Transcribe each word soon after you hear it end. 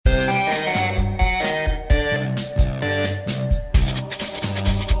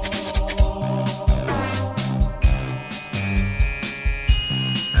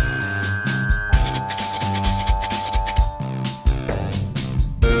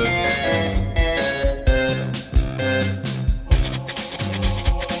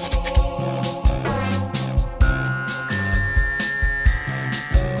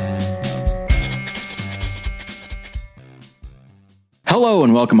Hello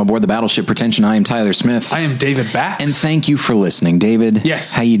and welcome aboard the Battleship Pretension. I am Tyler Smith. I am David Bax. And thank you for listening. David,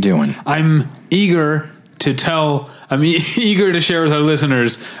 yes. How you doing? I'm eager to share with our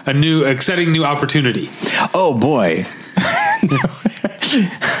listeners a exciting new opportunity. Oh boy.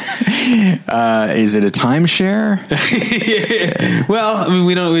 Is it a timeshare? Well, I mean,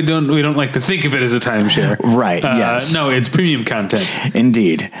 we don't like to think of it as a timeshare. Right. Yes. No, it's premium content.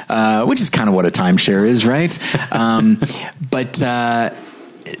 Indeed. Which is kind of what a timeshare is, right?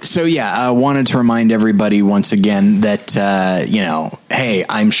 So yeah, I wanted to remind everybody once again that, hey,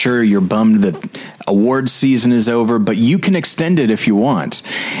 I'm sure you're bummed that awards season is over, but you can extend it if you want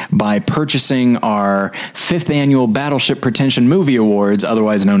by purchasing our 5th annual Battleship Pretension Movie Awards,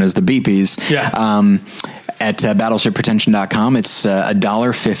 otherwise known as the BPs. Yeah. At battleshippretension.com. It's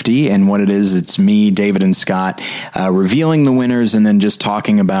 $1.50, and what it is, it's me, David, and Scott revealing the winners and then just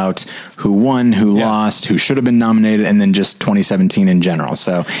talking about who won, who lost, who should have been nominated, and then just 2017 in general.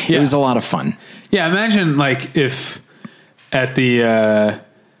 So it was a lot of fun. Yeah, imagine like if at the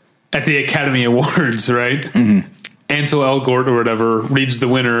Academy Awards, right? Mm-hmm. Ansel Elgort or whatever reads the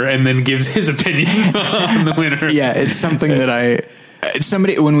winner and then gives his opinion on the winner. Yeah, it's something that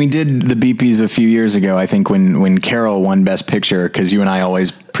when we did the BPs a few years ago, I think when Carol won Best Picture, because you and I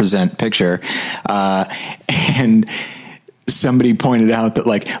always present picture, and somebody pointed out that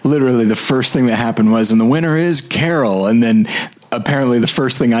like literally the first thing that happened was, and the winner is Carol, and then apparently the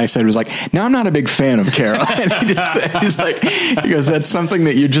first thing I said was like, no, I'm not a big fan of Carol. And he goes, that's something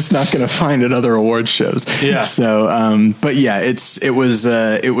that you're just not going to find at other award shows. Yeah. So, but yeah, it was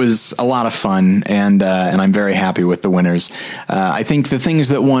a lot of fun, and I'm very happy with the winners. I think the things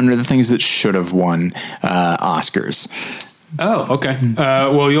that won are the things that should have won Oscars. Oh, okay.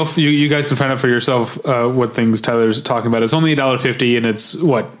 Well, you guys can find out for yourself what things Tyler's talking about. It's only $1.50, and it's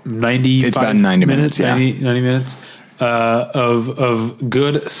what 90. It's about 90 minutes. 90 minutes. Of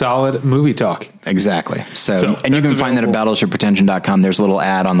good, solid movie talk. Exactly. So and you can find that at battleshippretension.com. There's a little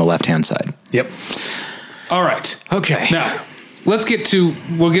ad on the left-hand side. Yep. All right. Okay. Now, we're going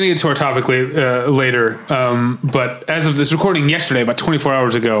to get to our topic later. But as of this recording yesterday, about 24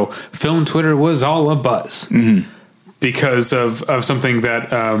 hours ago, film Twitter was all abuzz. Mm-hmm. Because of something that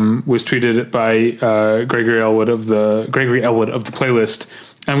was tweeted by Gregory Elwood of the playlist.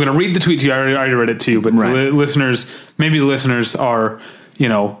 I'm going to read the tweet to you. I already read it to you, but the listeners are,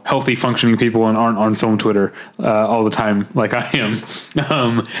 healthy, functioning people and aren't on film Twitter all the time like I am,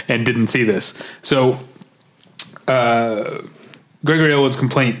 and didn't see this. So Gregory Elwood's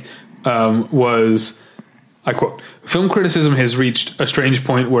complaint was, I quote, "Film criticism has reached a strange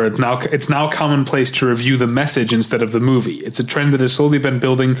point where it's now commonplace to review the message instead of the movie. It's a trend that has slowly been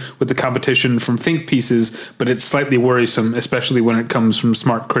building with the competition from think pieces, but it's slightly worrisome, especially when it comes from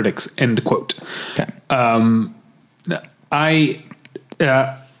smart critics." End quote. Okay. I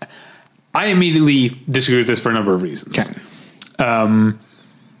immediately disagree with this for a number of reasons. Okay.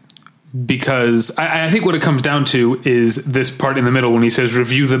 Because I think what it comes down to is this part in the middle when he says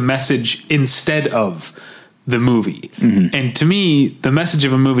review the message instead of the movie. Mm-hmm. And to me, the message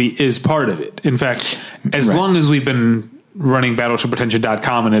of a movie is part of it. In fact, as long as we've been running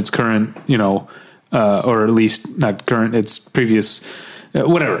battleshippretension.com in its current, or at least not current, its previous,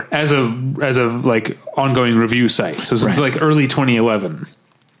 whatever, as a like ongoing review site. So since like early 2011,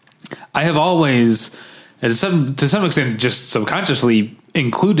 I have always, to some extent, just subconsciously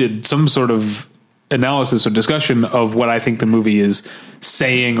included some sort of analysis or discussion of what I think the movie is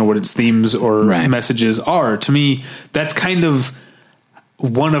saying or what its themes or messages are. To me, that's kind of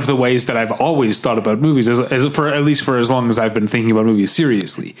one of the ways that I've always thought about movies, at least for as long as I've been thinking about movies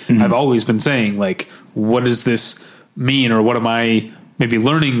seriously. Mm-hmm. I've always been saying, like, what does this mean, or what am I maybe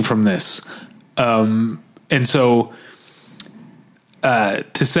learning from this? And so to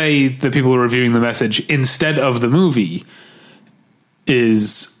say that people are reviewing the message instead of the movie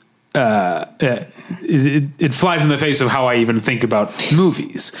is it flies in the face of how I even think about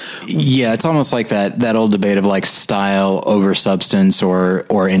movies. Yeah, it's almost like that old debate of like style over substance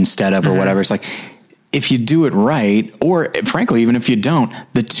or instead of or whatever. It's like if you do it right, or frankly, even if you don't,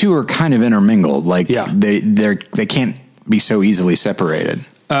 the two are kind of intermingled. Like they can't be so easily separated.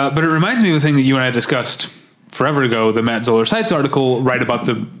 But it reminds me of the thing that you and I discussed forever ago, the Matt Zoller Seitz article, right about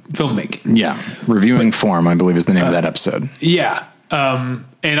the filmmaking. Yeah, Reviewing Form, I believe, is the name of that episode. Yeah.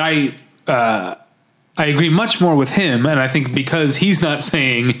 And I agree much more with him, and I think because he's not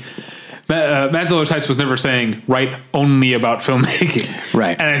saying Matt Zoller Seitz was never saying write only about filmmaking,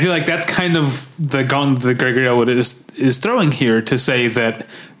 right? And I feel like that's kind of the gauntlet that Gregory Elwood is throwing here to say that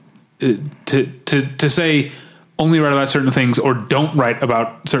to say only write about certain things or don't write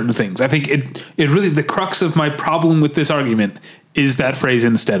about certain things. I think it really, the crux of my problem with this argument is that phrase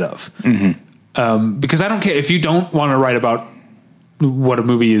instead of. Because I don't care if you don't want to write about what a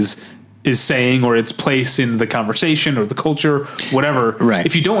movie is saying or its place in the conversation or the culture, whatever. Right.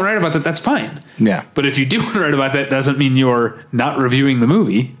 If you don't write about that, that's fine. Yeah. But if you do want to write about that, doesn't mean you're not reviewing the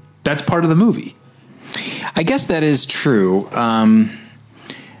movie. That's part of the movie. I guess that is true.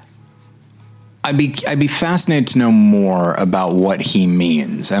 I'd be fascinated to know more about what he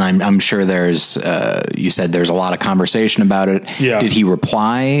means, and I'm sure there's. You said there's a lot of conversation about it. Yeah. Did he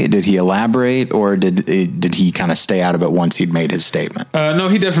reply? Did he elaborate, or did he kind of stay out of it once he'd made his statement? No,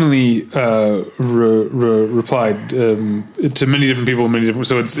 he definitely replied to many different people, many different.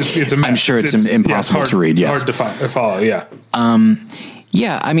 So it's a mess. I'm sure it's impossible hard to read. Yes, hard to follow. Yeah.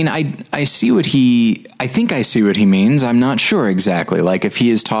 Yeah, I mean, I see what I think I see what he means. I'm not sure exactly. Like if he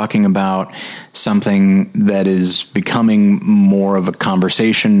is talking about something that is becoming more of a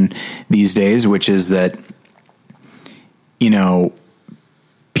conversation these days, which is that,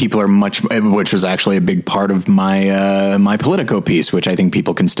 people are which was actually a big part of my, my Politico piece, which I think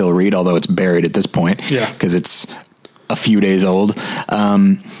people can still read, although it's buried at this point. Yeah. Because it's a few days old.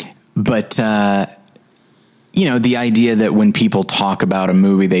 The idea that when people talk about a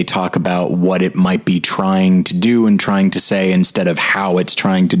movie, they talk about what it might be trying to do and trying to say instead of how it's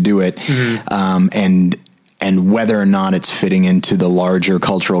trying to do it. And whether or not it's fitting into the larger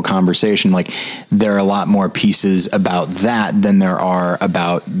cultural conversation. Like there are a lot more pieces about that than there are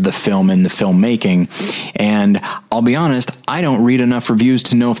about the film and the filmmaking. And I'll be honest, I don't read enough reviews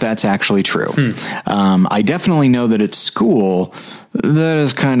to know if that's actually true. I definitely know that at school,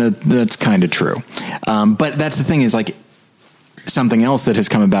 that's kind of true. But that's the thing is like something else that has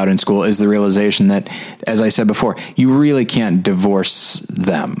come about in school is the realization that, as I said before, you really can't divorce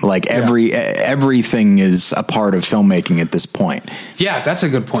them. Like everything is a part of filmmaking at this point. Yeah, that's a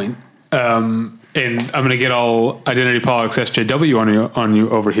good point. And I'm going to get all identity politics SJW on you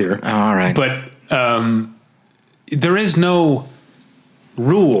over here. All right. But there is no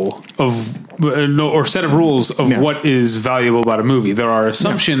rule or set of rules of what is valuable about a movie. There are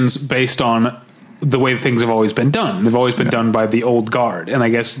assumptions based on the way things have always been done. They've always been done by the old guard. And I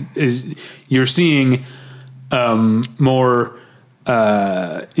guess you're seeing more,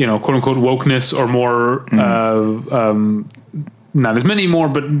 quote unquote wokeness or more, not as many more,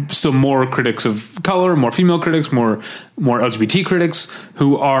 but still more critics of color, more female critics, more LGBT critics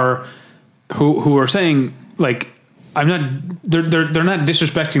who are saying like, they're not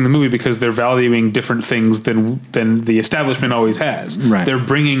disrespecting the movie because they're valuing different things than the establishment always has. Right. They're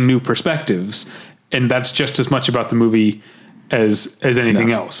bringing new perspectives, and that's just as much about the movie as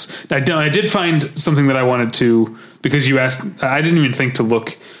anything else. I did find something that I wanted to, because you asked, I didn't even think to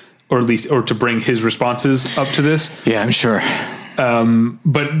look or to bring his responses up to this. Yeah, I'm sure.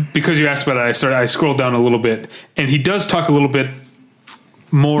 But because you asked about it, I scrolled down a little bit, and he does talk a little bit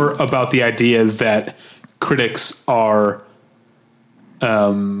more about the idea that critics are,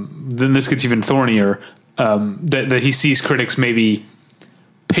 then this gets even thornier, that he sees critics maybe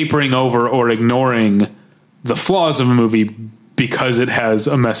papering over or ignoring the flaws of a movie because it has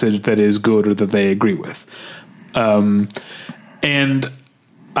a message that is good or that they agree with. And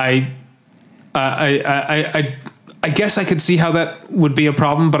I guess I could see how that would be a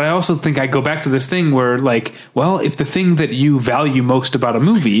problem, but I also think I go back to this thing where like, well, if the thing that you value most about a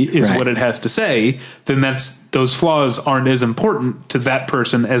movie is what it has to say, then those flaws aren't as important to that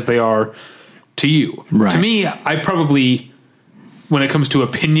person as they are to you. Right. To me, I probably, when it comes to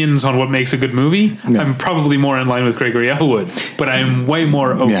opinions on what makes a good movie, I'm probably more in line with Gregory Elwood, but I'm way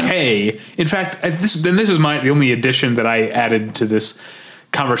more okay. In fact, this is the only addition that I added to this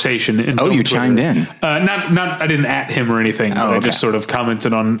conversation. You chimed in. I didn't at him or anything, but I just sort of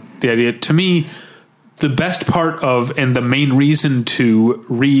commented on the idea. To me, the best part of, and the main reason to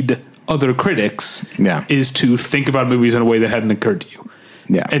read other critics is to think about movies in a way that hadn't occurred to you.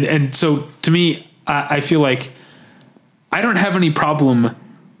 Yeah. And so to me, I feel like I don't have any problem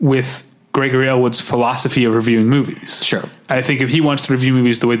with Gregory Elwood's philosophy of reviewing movies. Sure. I think if he wants to review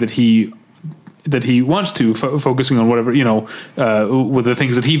movies the way that he wants to, focusing on whatever, with the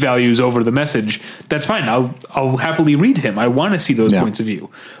things that he values over the message, that's fine. I'll happily read him. I want to see those points of view.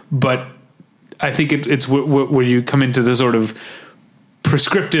 But I think it's where you come into the sort of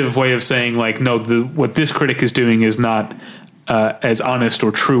prescriptive way of saying like, no, what this critic is doing is not as honest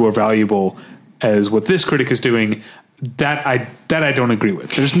or true or valuable as what this critic is doing. That I don't agree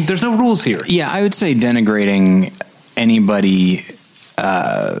with. There's no rules here. Yeah, I would say denigrating anybody's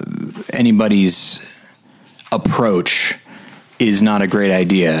approach is not a great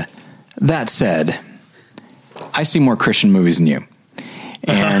idea. That said, I see more Christian movies than you.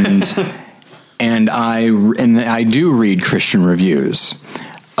 And and I do read Christian reviews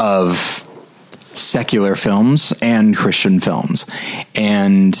of secular films and Christian films.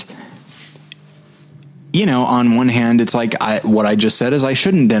 And, you know, on one hand, it's like what I just said is I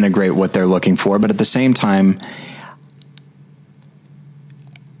shouldn't denigrate what they're looking for, but at the same time,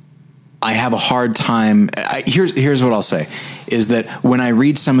 I have a hard time. Here's what I'll say is that when I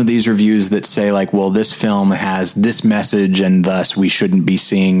read some of these reviews that say like, well, this film has this message and thus we shouldn't be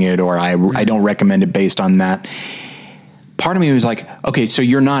seeing it, or I don't recommend it based on that. Part of me was like, okay, so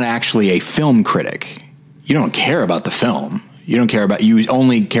you're not actually a film critic. You don't care about the film. You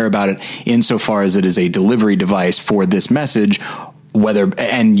only care about it insofar as it is a delivery device for this message,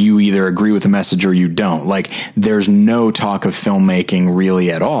 and you either agree with the message or you don't. Like, there's no talk of filmmaking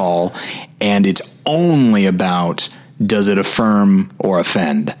really at all, and it's only about, does it affirm or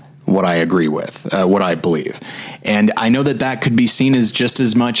offend what I agree with, what I believe. And I know that could be seen as just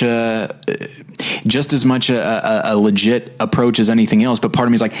as much a legit approach as anything else. But part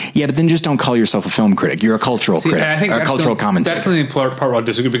of me is like, yeah, but then just don't call yourself a film critic. You're a cultural critic, I think or a cultural commentator. That's the only part where I'll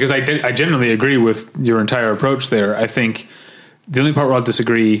disagree, because I generally agree with your entire approach there. I think the only part where I'll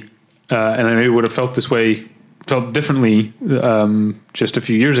disagree, and I maybe would have felt differently just a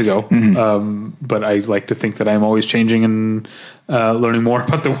few years ago, but I like to think that I'm always changing and learning more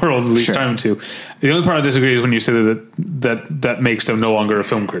about the world, at least time to. The only part I disagree is when you say that makes them no longer a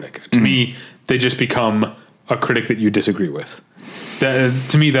film critic. To me, they just become a critic that you disagree with.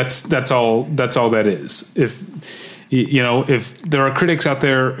 To me, that's all that is. If there are critics out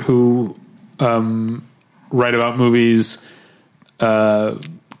there who write about movies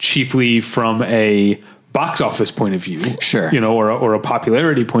chiefly from a box office point of view, sure, or a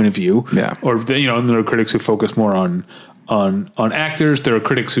popularity point of view, yeah, or and there are critics who focus more on actors. There are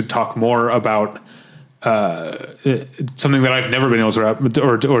critics who talk more about something that I've never been able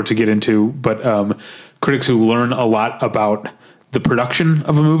to get into, but critics who learn a lot about the production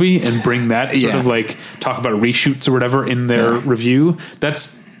of a movie and bring that sort of like talk about reshoots or whatever in their review.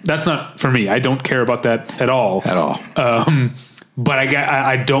 That's not for me. I don't care about that at all. But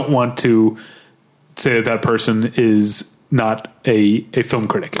I don't want to say that person is not a film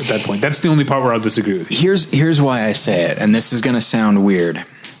critic at that point. That's the only part where I'll disagree with you. Here's why I say it, and this is going to sound weird.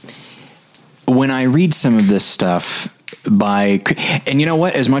 When I read some of this stuff and you know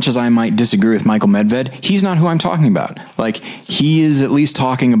what, as much as I might disagree with Michael Medved, he's not who I'm talking about. Like, he is at least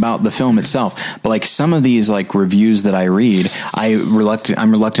talking about the film itself. But like some of these like reviews that I read, I'm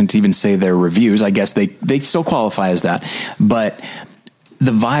reluctant to even say they're reviews. I guess they still qualify as that. But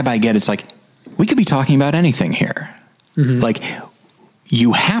the vibe I get, it's like, we could be talking about anything here. Mm-hmm. Like,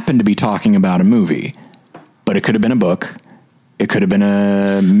 you happen to be talking about a movie, but it could have been a book. It could have been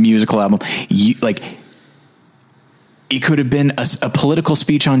a musical album. It could have been a political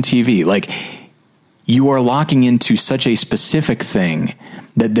speech on TV. Like, you are locking into such a specific thing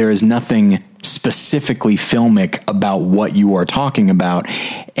that there is nothing specifically filmic about what you are talking about.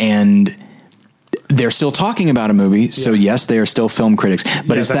 And they're still talking about a movie. Yeah. So yes, they are still film critics,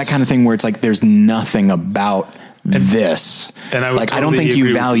 but it's that kind of thing where it's like, there's nothing about this. And I don't think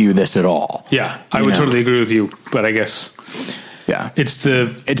you value this at all. Yeah. I would totally agree with you, but I guess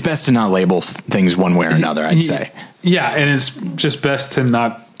it's best to not label things one way or another, I'd say. Yeah, and it's just best to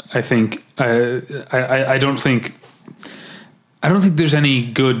not. I think I don't think there's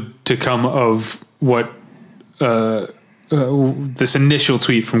any good to come of what this initial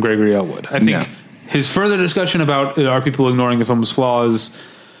tweet from Gregory Elwood. I think his further discussion about are people ignoring the film's flaws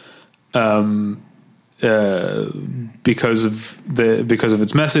because of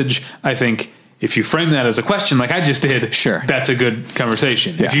its message. I think if you frame that as a question, like I just did, sure, that's a good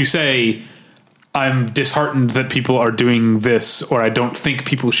conversation. Yeah. If you say, I'm disheartened that people are doing this, or I don't think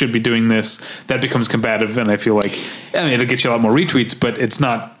people should be doing this, that becomes combative. And I feel like, it'll get you a lot more retweets, but it's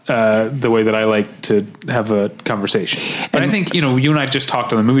not the way that I like to have a conversation. But I think, you and I just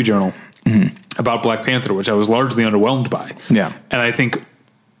talked on the Movie Journal about Black Panther, which I was largely underwhelmed by. Yeah. And I think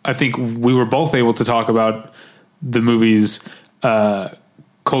we were both able to talk about the movie's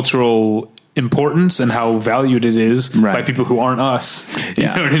cultural importance and how valued it is by people who aren't us. You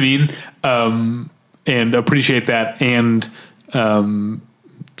know what I mean? And appreciate that, and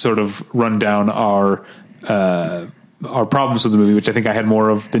sort of run down our problems with the movie, which I think I had more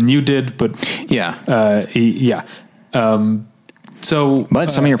of than you did. But but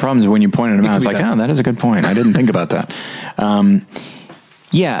some of your problems when you pointed them out, it's like, that is a good point. I didn't think about that. And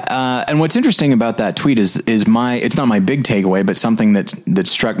what's interesting about that tweet is it's not my big takeaway, but something that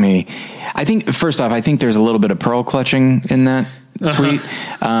struck me. I think, first off, I think there's a little bit of pearl clutching in that tweet.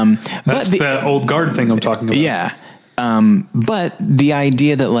 That's the old guard thing I'm talking about. Yeah. But the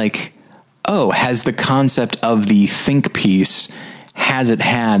idea that, like, oh, has the concept of the think piece, has it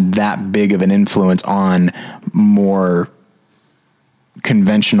had that big of an influence on more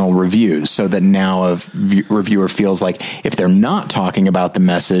conventional reviews, so that now a reviewer feels like if they're not talking about the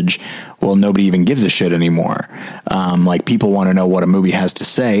message, well, nobody even gives a shit anymore. Like, people want to know what a movie has to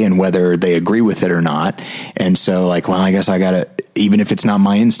say and whether they agree with it or not. And so, like, well, I guess I gotta, even if it's not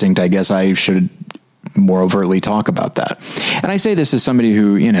my instinct, I guess I should more overtly talk about that. And I say this as somebody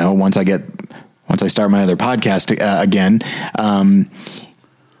who, you know, once I start my other podcast again,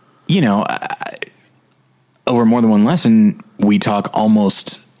 you know, over More Than One Lesson, we talk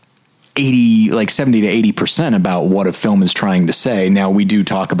almost 70 to 80% about what a film is trying to say. Now, we do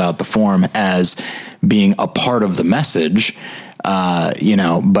talk about the form as being a part of the message, you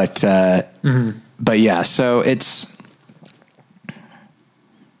know, but yeah, so it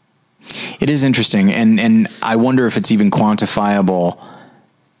is interesting. And I wonder if it's even quantifiable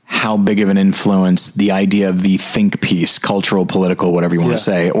how big of an influence the idea of the think piece, cultural, political, whatever you want to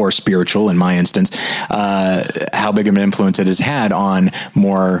say, or spiritual in my instance, how big of an influence it has had on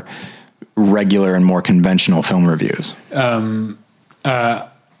more regular and more conventional film reviews. Last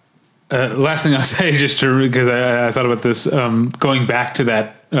thing I'll say, just because I thought about this, going back to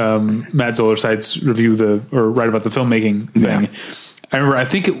that Matt Zoller Seitz review, or write about the filmmaking thing. Yeah. I remember, I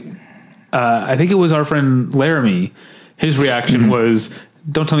think it was our friend Laramie. His reaction was,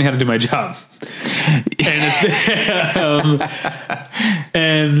 "Don't tell me how to do my job."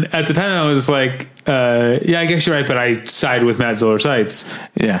 And at the time I was like, yeah, I guess you're right, but I side with Matt Zoller Seitz.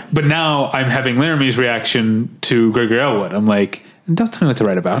 Yeah. But now I'm having Laramie's reaction to Gregory Elwood. I'm like, don't tell me what to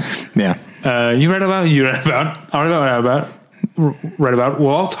write about. Yeah. You write about,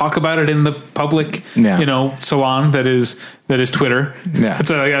 well, I'll talk about it in the public, you know, salon that is Twitter. Yeah.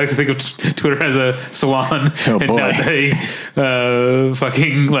 So I like to think of Twitter as a salon and not a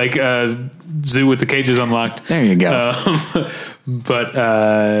fucking like zoo with the cages unlocked. There you go. But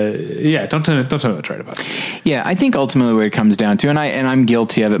yeah, don't tell me what to write about. Yeah, I think ultimately what it comes down to, and I'm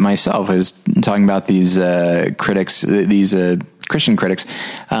guilty of it myself, is talking about these critics, these Christian critics.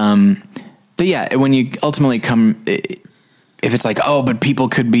 But yeah, when you ultimately come. If it's like, oh, but people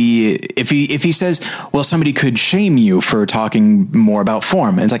could be, if he says, well, somebody could shame you for talking more about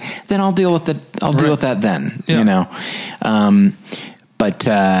form, and it's like, then I'll deal with it. I'll deal with that then, you know? But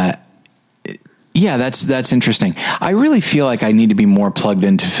yeah, that's interesting. I really feel like I need to be more plugged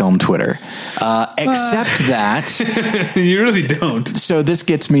into film Twitter, except that you really don't. So this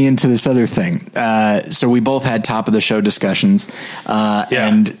gets me into this other thing. So we both had top of the show discussions,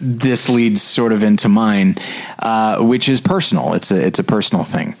 and this leads sort of into mine, which is personal. It's a personal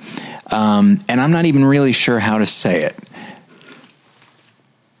thing. And I'm not even really sure how to say it.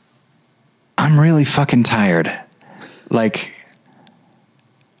 I'm really fucking tired. Like,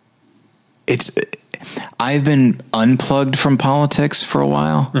 I've been unplugged from politics for a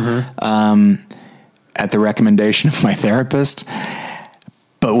while, at the recommendation of my therapist.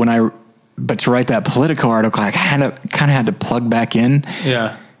 But to write that Politico article, I kind of had to plug back in.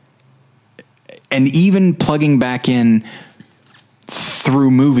 Yeah. And even plugging back in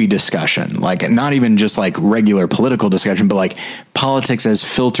through movie discussion, like not even just like regular political discussion, but like politics as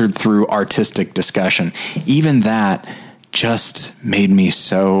filtered through artistic discussion. Even that just made me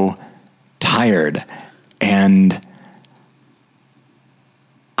so tired. And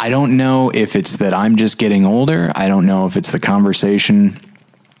I don't know if it's that I'm just getting older. I don't know if it's the conversation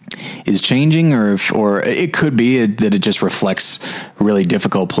is changing, or it could be that it just reflects really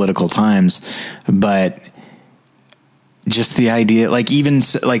difficult political times. But just the idea, like even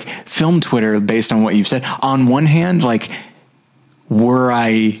like film Twitter, based on what you've said, on one hand, like were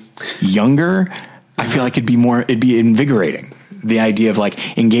I younger, I feel like it'd be invigorating. The idea of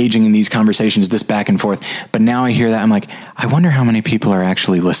like engaging in these conversations, this back and forth. But now I hear that, I'm like, I wonder how many people are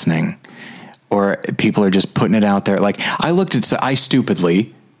actually listening, or people are just putting it out there. Like I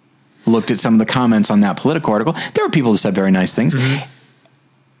stupidly looked at some of the comments on that Politico article. There were people that said very nice things. Mm-hmm.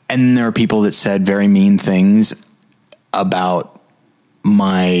 And there are people that said very mean things about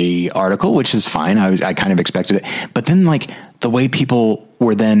my article, which is fine. I kind of expected it. But then like the way people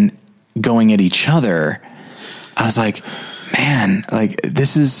were then going at each other, I was like, man, like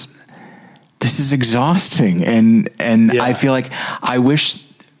this is exhausting. And I feel like I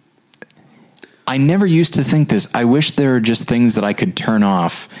never used to think this. I wish there were just things that I could turn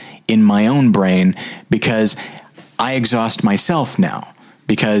off in my own brain, because I exhaust myself now,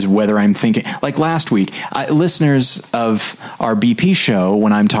 because whether I'm thinking, like last week, listeners of our BP show,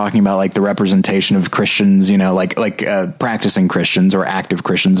 when I'm talking about like the representation of Christians, you know, like practicing Christians or active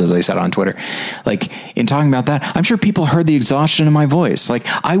Christians, as I said on Twitter, like in talking about that, I'm sure people heard the exhaustion in my voice. Like,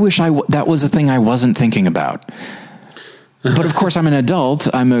 I wish that was a thing I wasn't thinking about. But of course I'm an adult.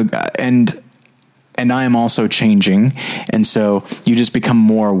 And I am also changing. And so you just become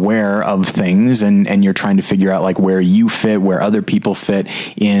more aware of things, and you're trying to figure out like where you fit, where other people fit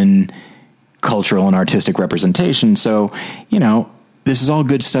in cultural and artistic representation. So, you know, this is all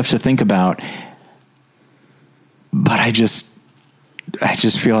good stuff to think about, but I just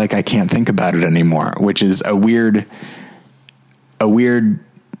feel like I can't think about it anymore, which is a weird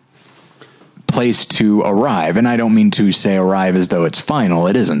place to arrive. And I don't mean to say arrive as though it's final.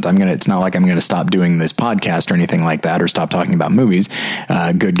 It isn't. It's not like I'm going to stop doing this podcast or anything like that, or stop talking about movies.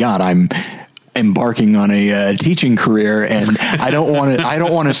 Good God, I'm embarking on a teaching career, and I don't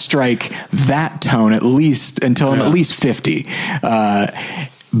want to strike that tone at least until I'm at least 50.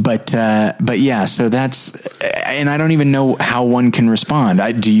 But yeah, so that's, and I don't even know how one can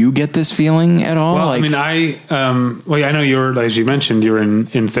respond. Do you get this feeling at all? Well, I mean, I know you're, as you mentioned, you're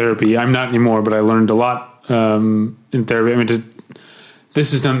in therapy. I'm not anymore, but I learned a lot, in therapy. I mean,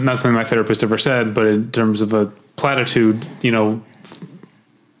 this is not something my therapist ever said, but in terms of a platitude, you know,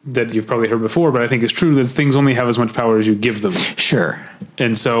 that you've probably heard before, but I think it's true that things only have as much power as you give them. Sure.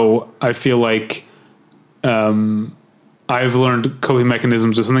 And so I feel like, I've learned coping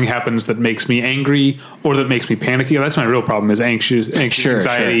mechanisms. If something happens that makes me angry or that makes me panicky, that's my real problem, is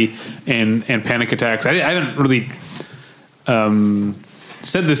anxiety and panic attacks. I haven't really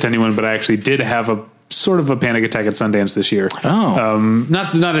said this to anyone, but I actually did have a sort of a panic attack at Sundance this year. Oh,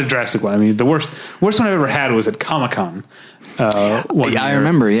 not a drastic one. I mean, the worst one I've ever had was at Comic-Con. I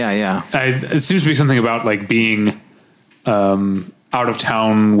remember. Yeah. It seems to be something about like being, out of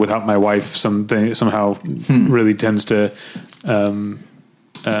town without my wife, somehow really tends to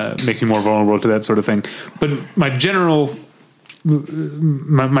make me more vulnerable to that sort of thing. But my general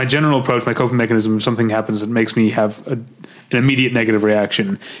approach, my coping mechanism, if something happens that makes me have an immediate negative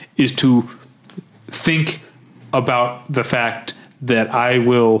reaction, is to think about the fact that I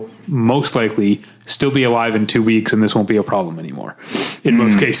will most likely still be alive in 2 weeks, and this won't be a problem anymore in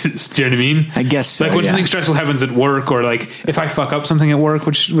most cases. Do you know what I mean? I guess so, like when something stressful happens at work, or like if I fuck up something at work,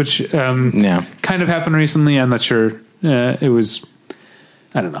 which kind of happened recently. I'm not sure. It was,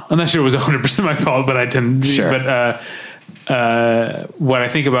 I don't know. I'm not sure it was 100% my fault, but I tend, but, what I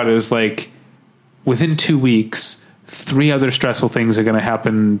think about it is like within 2 weeks, 3 other stressful things are going to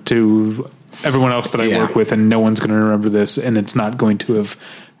happen to everyone else that I work with, and no one's going to remember this, and it's not going to have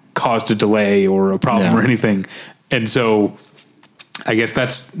caused a delay or a problem or anything. And so I guess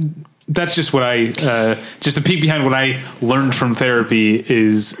that's just what just a peek behind what I learned from therapy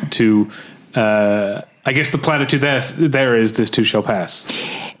is to, I guess the platitude there is this too shall pass.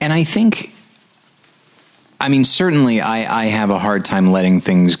 And I think, I mean, certainly I have a hard time letting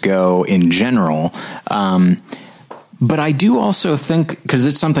things go in general. But I do also think, because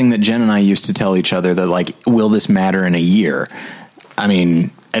it's something that Jen and I used to tell each other, that like, will this matter in a year? I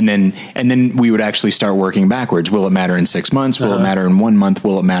mean, and then we would actually start working backwards. Will it matter in 6 months? Will it matter in 1 month?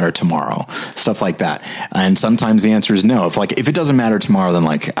 Will it matter tomorrow? Stuff like that. And sometimes the answer is no. If it doesn't matter tomorrow, then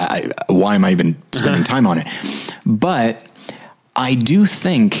like, why am I even spending time on it? But I do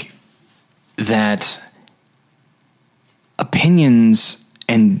think that opinions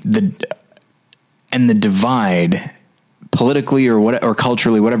and the divide, politically or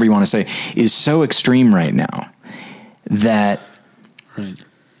culturally, whatever you want to say, is so extreme right now that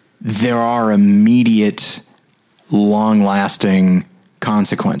there are immediate, long-lasting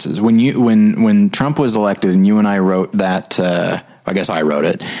consequences. When Trump was elected, and you and I wrote that, I guess I wrote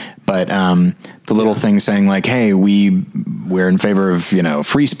it, but the little thing saying like, hey, we're in favor of, you know,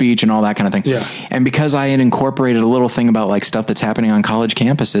 free speech and all that kind of thing. Yeah. And because I had incorporated a little thing about like stuff that's happening on college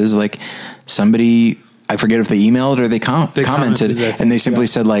campuses, like somebody, I forget if they emailed or they commented, and they simply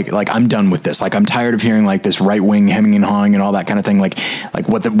said like, I'm done with this. Like, I'm tired of hearing like this right wing hemming and hawing and all that kind of thing. Like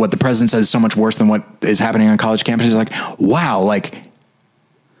what the president says is so much worse than what is happening on college campuses. Like, wow, like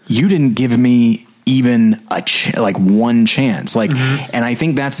you didn't give me even like one chance. Like, and I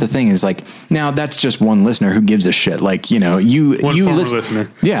think that's the thing is like, now that's just one listener. Who gives a shit? Like, you know, you listener.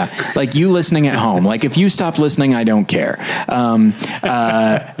 Yeah. Like you listening at home. Like if you stop listening, I don't care.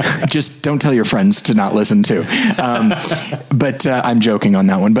 Just don't tell your friends to not listen too. But I'm joking on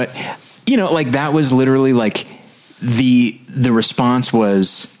that one, but you know, like that was literally like the response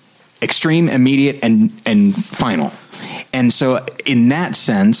was extreme, immediate, and final. And so in that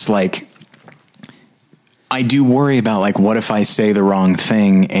sense, like, I do worry about like, what if I say the wrong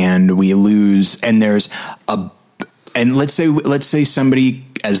thing and we lose, and let's say somebody,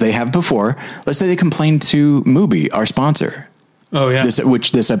 as they have before, let's say they complain to Mubi, our sponsor. Oh yeah. Who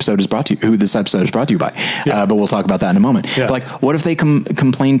this episode is brought to you by. Yeah. But we'll talk about that in a moment. Yeah. But like, what if they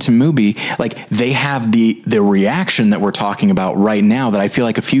complain to Mubi? Like, they have the reaction that we're talking about right now that I feel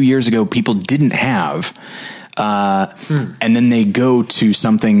like a few years ago people didn't have. And then they go to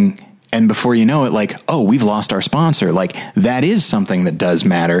something, and before you know it, like, oh, we've lost our sponsor. Like, that is something that does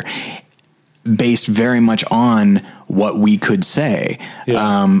matter, based very much on what we could say,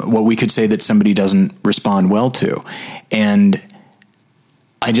 what we could say that somebody doesn't respond well to. And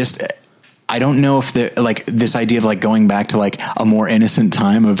I don't know if this idea of like going back to like a more innocent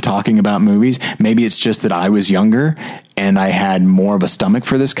time of talking about movies, maybe it's just that I was younger and I had more of a stomach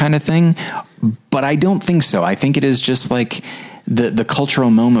for this kind of thing, but I don't think so. I think it is just like the cultural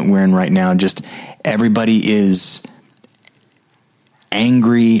moment we're in right now. Just everybody is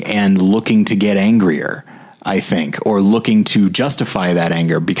angry and looking to get angrier, I think, or looking to justify that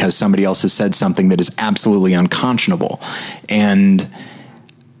anger because somebody else has said something that is absolutely unconscionable. And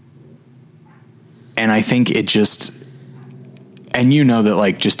I think it just, and you know that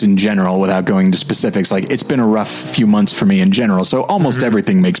like just in general, without going into specifics, like it's been a rough few months for me in general. So almost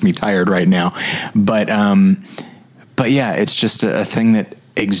everything makes me tired right now. But yeah, it's just a thing that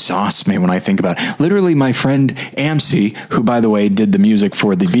exhausts me when I think about it. Literally, my friend Amcy, who by the way did the music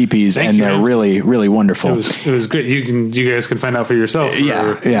for the BPs, they're really, really wonderful. It was great. You guys can find out for yourself.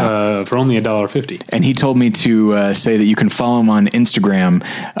 For only $1.50. And he told me to say that you can follow him on Instagram,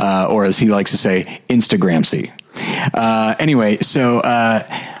 or as he likes to say, Instagramcy. Anyway, so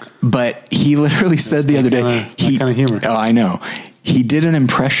but he literally said the other day, that kind of humor. Oh, I know. He did an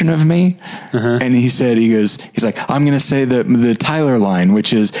impression of me, and he's like, I'm going to say the Tyler line,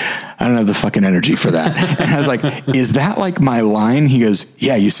 which is, I don't have the fucking energy for that. And I was like, is that like my line? He goes,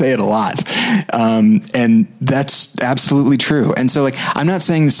 yeah, you say it a lot. And that's absolutely true. And so like, I'm not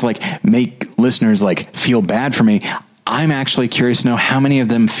saying this to like make listeners like feel bad for me. I'm actually curious to know how many of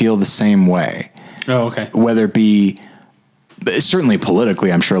them feel the same way. Oh, okay. Whether it be, certainly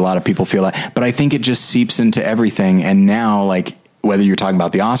politically, I'm sure a lot of people feel that, but I think it just seeps into everything. And now, like, whether you're talking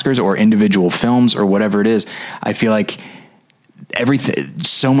about the Oscars or individual films or whatever it is, I feel like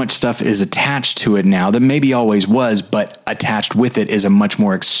so much stuff is attached to it now that maybe always was, but attached with it is a much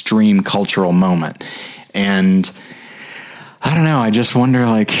more extreme cultural moment. And I don't know. I just wonder,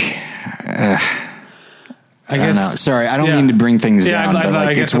 like, I don't know. Sorry, I don't mean to bring things down, but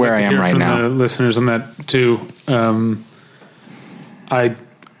like, it's where I am right now. The listeners on that too. I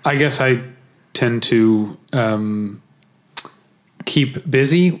guess I tend to keep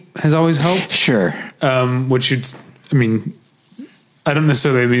busy has always helped. Sure. Which I don't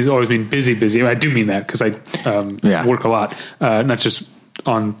necessarily always mean busy. I do mean that because I work a lot, not just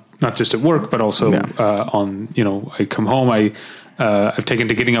at work, but also on, I come home. I've taken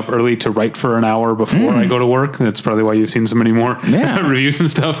to getting up early to write for an hour before I go to work. That's probably why you've seen so many more reviews and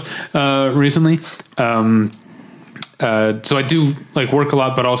stuff recently. So I do like work a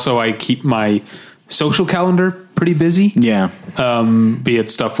lot, but also I keep my social calendar pretty busy. Yeah. Be it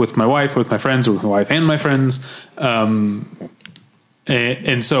stuff with my wife, with my friends, or with my wife and my friends. And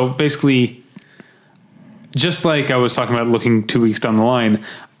so basically, just like I was talking about looking 2 weeks down the line,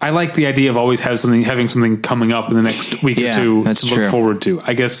 I like the idea of always having something coming up in the next week or two to look forward to,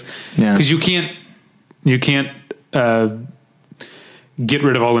 I guess. Because you can't get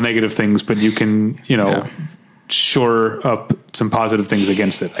rid of all the negative things, but you can, shore up some positive things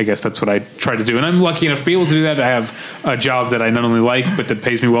against it. I guess that's what I try to do. And I'm lucky enough to be able to do that. I have a job that I not only like, but that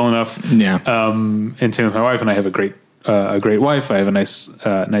pays me well enough. Yeah. And same with my wife, and I have a great wife. I have a nice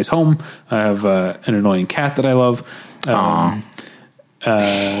home. I have an annoying cat that I love. That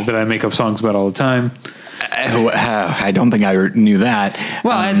I make up songs about all the time. I don't think I knew that.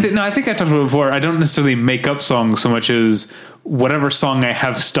 Well, I think I talked about it before. I don't necessarily make up songs so much as whatever song I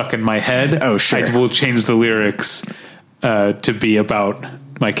have stuck in my head. Oh, sure. I will change the lyrics to be about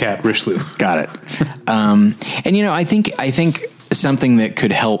my cat Richelieu. Got it. And I think something that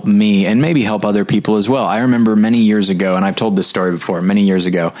could help me and maybe help other people as well. I remember many years ago, and I've told this story before, many years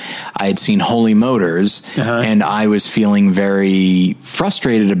ago, I had seen Holy Motors, and I was feeling very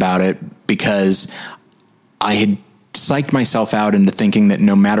frustrated about it because I had psyched myself out into thinking that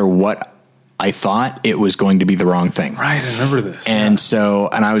no matter what I thought, it was going to be the wrong thing. Right, I remember this. And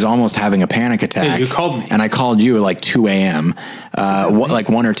and I was almost having a panic attack. Yeah, you called me. And I called you at like 2 a.m., like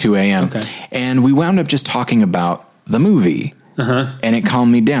 1 or 2 a.m. Okay. And we wound up just talking about the movie. And it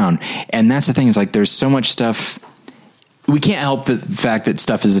calmed me down. And that's the thing, is like, there's so much stuff. we can't help the fact that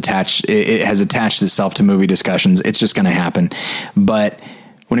stuff is attached. It has attached itself to movie discussions. It's just going to happen. But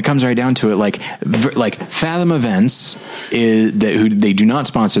when it comes right down to it, like Fathom Events they do not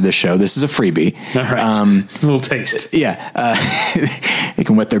sponsor this show. This is a freebie. All right. A little taste. Yeah. They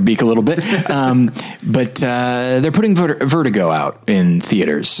can wet their beak a little bit. But they're putting Vertigo out in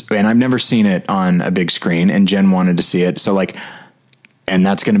theaters, and I've never seen it on a big screen, and Jen wanted to see it. So like, and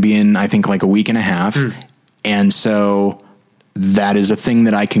that's going to be in, I think, like a week and a half. And so that is a thing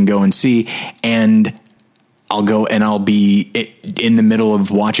that I can go and see, and I'll go and I'll be in the middle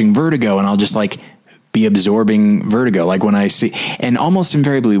of watching Vertigo, and I'll just like be absorbing Vertigo. Like when I see, and almost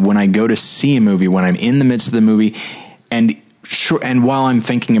invariably when I go to see a movie, when I'm in the midst of the movie, and while I'm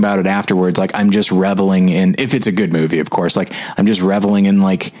thinking about it afterwards, like I'm just reveling in, if it's a good movie, of course, like I'm just reveling in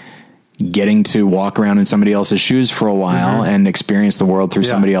like getting to walk around in somebody else's shoes for a while and experience the world through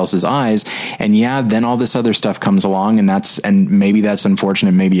somebody else's eyes. And then all this other stuff comes along, and maybe that's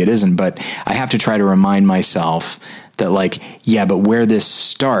unfortunate, maybe it isn't, but I have to try to remind myself that like, but where this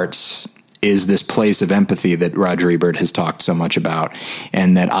starts is this place of empathy that Roger Ebert has talked so much about,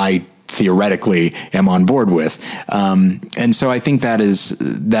 and that I theoretically am on board with. And so I think that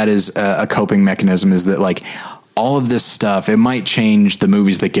is a coping mechanism, is that like, all of this stuff, it might change the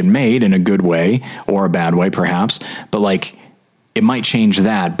movies that get made in a good way or a bad way, perhaps, but like it might change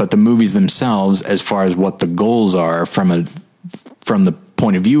that. But the movies themselves, as far as what the goals are from the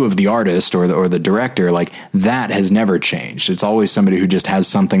point of view of the artist or the director, like that has never changed. It's always somebody who just has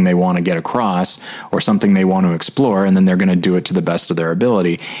something they want to get across or something they want to explore, and then they're going to do it to the best of their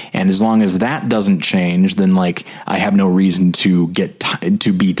ability. And as long as that doesn't change, then like I have no reason to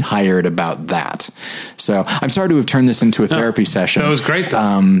to be tired about that. So I'm sorry to have turned this into a therapy session. That was great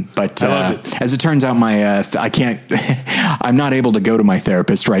though. But as it turns out, I can't, I'm not able to go to my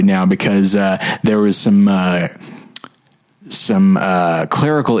therapist right now because there was some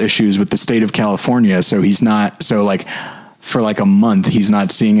clerical issues with the state of California. So for like a month, he's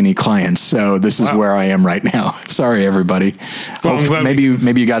not seeing any clients. So this is where I am right now. Sorry, everybody. Well, maybe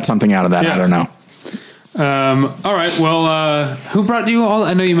you got something out of that. Yeah. I don't know. All right. Well, who brought you all?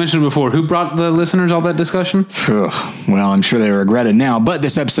 I know you mentioned it before. Who brought the listeners all that discussion? Well, I'm sure they regret it now, but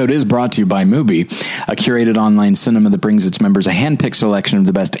this episode is brought to you by Mubi, a curated online cinema that brings its members a hand-picked selection of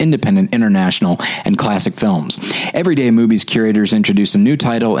the best independent, international, and classic films. Every day, Mubi's curators introduce a new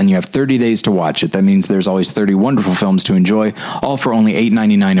title, and you have 30 days to watch it. That means there's always 30 wonderful films to enjoy, all for only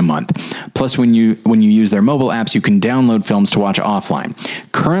 $8.99 a month. Plus, when you use their mobile apps, you can download films to watch offline.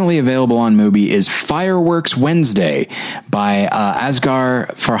 Currently available on Mubi is Fireworks Wednesday by Asghar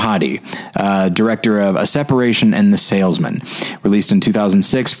Farhadi, director of A Separation and The Salesman. Released in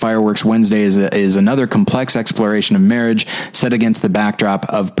 2006, Fireworks Wednesday is another complex exploration of marriage set against the backdrop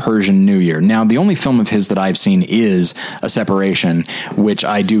of Persian New Year. Now, the only film of his that I've seen is A Separation, which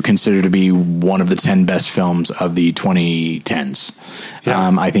I do consider to be one of the 10 best films of the 2010s.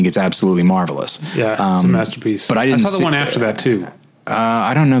 Yeah. I think it's absolutely marvelous. Yeah, it's a masterpiece. But I saw the one after that too.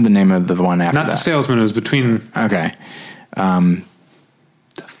 I don't know the name of the one after that. Not The Salesman. It was between. Okay. I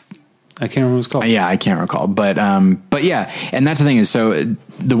can't remember what it's called. Yeah, I can't recall. But yeah, and that's the thing is, so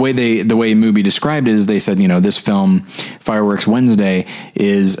the way Mubi described it is they said, this film, Fireworks Wednesday,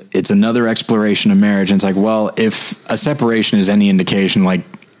 it's another exploration of marriage. And it's like, well, if A Separation is any indication, like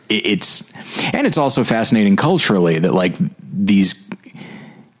it's also fascinating culturally that like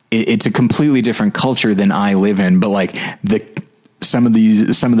it's a completely different culture than I live in, but like some of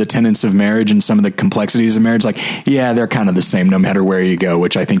the tenets of marriage and some of the complexities of marriage, like, yeah, they're kind of the same no matter where you go,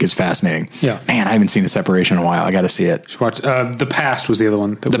 which I think is fascinating. Yeah. Man, I haven't seen A Separation in a while. I got to see it. Watch, The Past was the other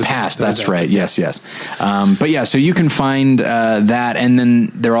one. That's right. Yes. But yeah, so you can find that. And then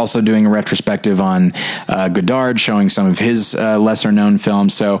they're also doing a retrospective on Godard, showing some of his lesser known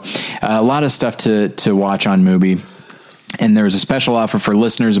films. So a lot of stuff to watch on Mubi. And there's a special offer for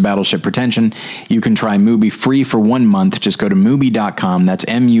listeners of Battleship Pretension. You can try Mubi free for 1 month. Just go to Mubi.com. That's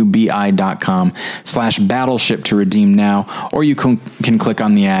MUBI.com/Battleship to redeem now. Or you can click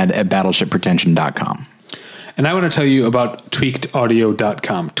on the ad at BattleshipPretension.com. And I want to tell you about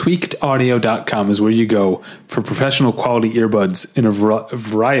tweakedaudio.com. Tweakedaudio.com is where you go for professional quality earbuds in a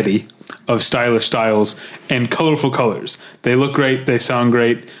variety of stylish styles and colorful colors. They look great. They sound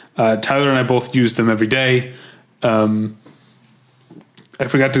great. Tyler and I both use them every day. I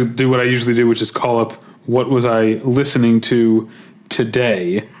forgot to do what I usually do, which is call up what was I listening to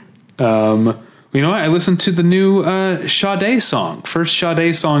today. You know what? I listened to the new Sade song. First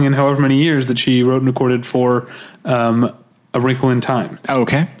Sade song in however many years that she wrote and recorded for A Wrinkle in Time. Oh,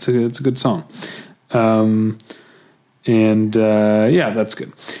 okay. It's a good song. Yeah, that's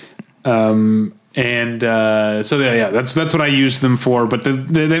good. And so that's what I use them for. But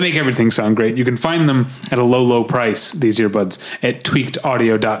they make everything sound great. You can find them at a low price, these earbuds, at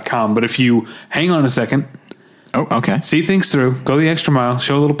tweakedaudio.com. But if you hang on a second, see things through, go the extra mile,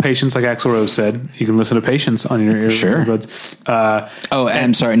 show a little patience, like Axl Rose said, you can listen to Patience on your earbuds.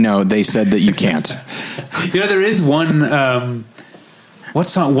 I'm sorry. No, they said that you can't. There is one. What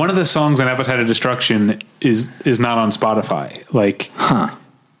song? One of the songs on Appetite of Destruction is not on Spotify. Like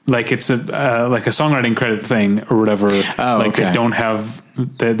it's a songwriting credit thing or whatever. They don't have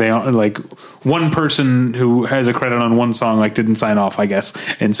they like one person who has a credit on one song didn't sign off, I guess.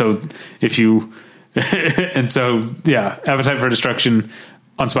 And so if you Appetite for Destruction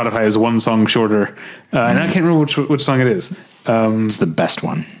on Spotify is one song shorter, and I can't remember which song it is. It's the best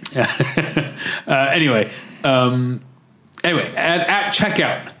one. Anyway, at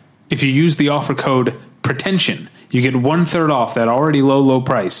checkout, if you use the offer code Pretension, you get 1/3 off that already low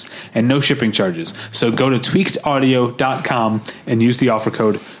price and no shipping charges. So go to tweakedaudio.com and use the offer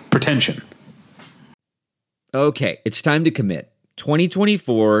code Pretension. Okay, it's time to commit.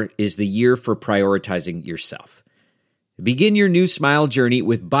 2024 is the year for prioritizing yourself. Begin your new smile journey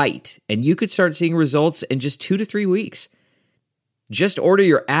with Byte, and you could start seeing results in just 2 to 3 weeks. Just order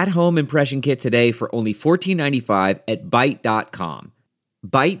your at-home impression kit today for only $14.95 at Byte.com.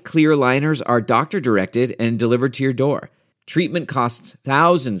 Byte clear liners are doctor-directed and delivered to your door. Treatment costs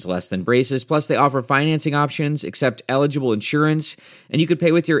thousands less than braces, plus they offer financing options, accept eligible insurance, and you could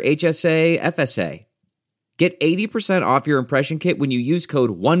pay with your HSA, FSA. Get 80% off your impression kit when you use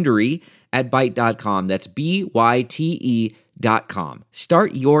code WONDERY at Byte.com. That's BYTE.com.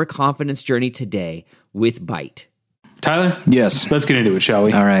 Start your confidence journey today with Byte. Tyler? Yes. Let's get into it, shall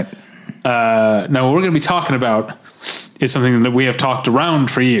we? All right. Now, what we're going to be talking about is something that we have talked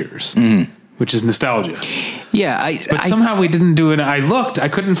around for years, which is nostalgia. Yeah. But somehow we didn't do it. I looked. I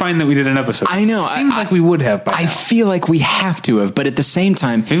couldn't find that we did an episode. I know. It seems like we would have by now. I feel like we have to have, but at the same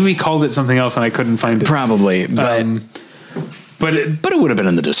time... Maybe we called it something else and I couldn't find it. Probably, but it would have been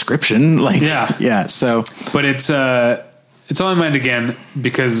in the description. Yeah. So... But it's on my mind again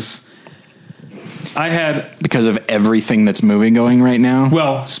because... Because of everything that's going right now?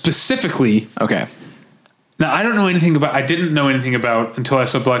 Well, specifically... Okay. Now, I didn't know anything about until I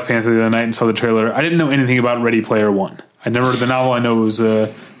saw Black Panther the other night and saw the trailer. I didn't know anything about Ready Player One. I never read the novel. I know it was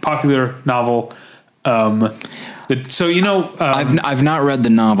a popular novel. I've not read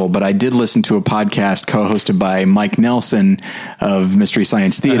the novel, but I did listen to a podcast co-hosted by Mike Nelson of Mystery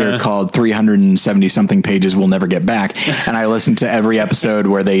Science Theater called 370 something pages we'll never get back. And I listened to every episode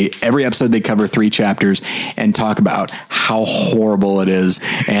they cover 3 chapters and talk about how horrible it is.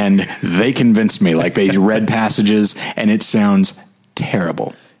 And they convinced me, they read passages and it sounds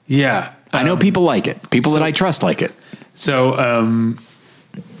terrible. Yeah. I know people like it. People that I trust like it. So,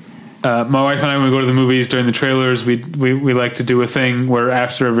 my wife and I, when we go to the movies during the trailers, we like to do a thing where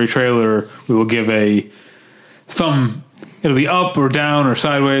after every trailer, we will give a thumb. It'll be up or down or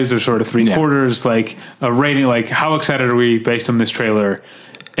sideways or sort of 3/4, like a rating, like how excited are we based on this trailer?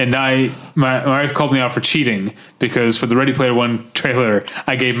 And my wife called me out for cheating because for the Ready Player One trailer,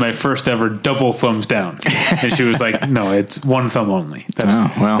 I gave my first ever double thumbs down. And she was like, no, it's one thumb only.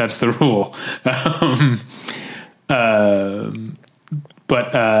 That's the rule.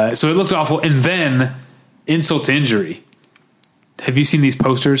 So it looked awful. And then, insult to injury. Have you seen these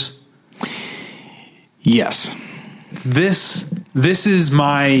posters? Yes. This is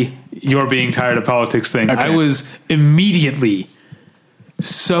my "you're being tired of politics" thing. Okay. I was immediately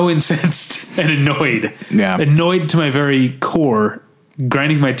so incensed and annoyed. Yeah. Annoyed to my very core,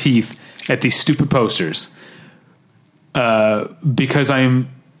 grinding my teeth at these stupid posters. Because I'm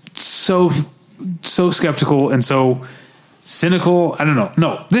so skeptical and so... cynical. I don't know.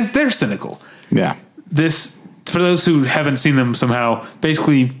 No, they're cynical. Yeah. For those who haven't seen them somehow,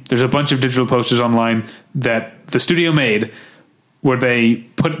 basically there's a bunch of digital posters online that the studio made where they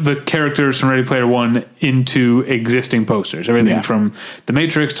put the characters from Ready Player One into existing posters. Everything from The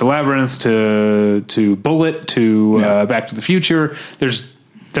Matrix to Labyrinth to Bullet to Back to the Future. There's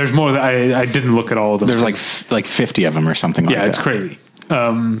more that I didn't look at all of them. There's like 50 of them or something like that. Yeah, it's crazy.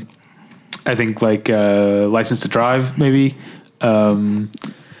 I think License to Drive, maybe. I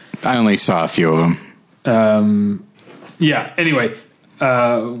only saw a few of them. Anyway.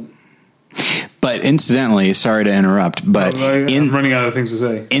 But incidentally, sorry to interrupt, but I'm running out of things to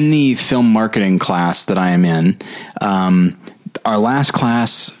say. In the film marketing class that I am in, our last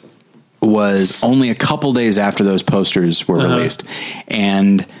class was only a couple days after those posters were released.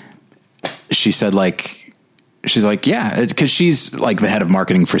 And she said she's like, yeah, because she's like the head of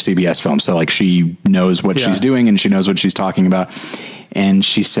marketing for CBS Films. So she knows what she's doing and she knows what she's talking about. And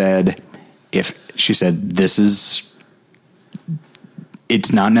she said, she said,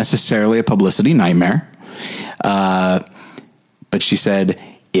 it's not necessarily a publicity nightmare. But she said,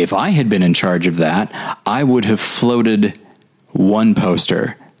 if I had been in charge of that, I would have floated one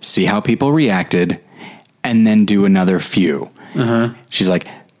poster, see how people reacted, and then do another few. She's like,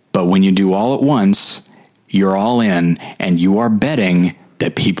 but when you do all at once, you're all in, and you are betting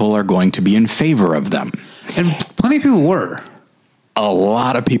that people are going to be in favor of them. And plenty of people were. A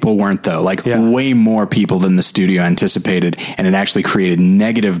lot of people weren't, though, way more people than the studio anticipated. And it actually created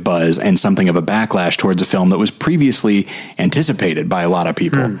negative buzz and something of a backlash towards a film that was previously anticipated by a lot of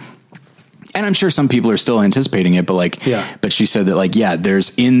people. And I'm sure some people are still anticipating it, but but she said that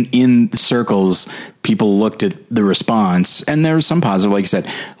there's in circles, people looked at the response, and there was some positive, like you said,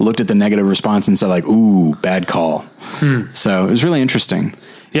 looked at the negative response and said ooh, bad call. So it was really interesting.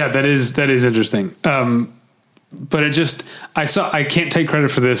 Yeah, that is interesting. But I can't take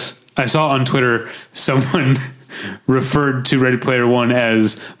credit for this. I saw on Twitter someone referred to Ready Player One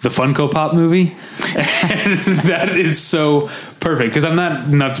as the Funko Pop movie. And that is so perfect, because I'm not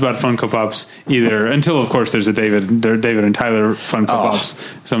nuts about Funko Pops either, until of course there's a David and Tyler Funko Pops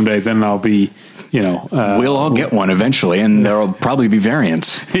someday. Then I'll be, we'll all get one eventually, and there'll probably be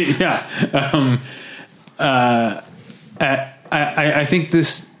variants. Yeah. I think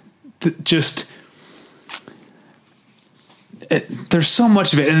this just... there's so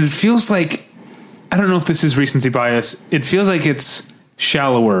much of it, and it feels like, I don't know if this is recency bias, it feels like it's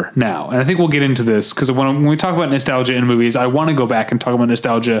shallower now. And I think we'll get into this, because when we talk about nostalgia in movies, I want to go back and talk about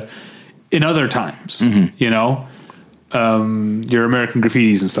nostalgia in other times, your American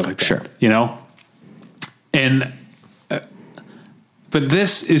Graffitis and stuff like that, sure. And but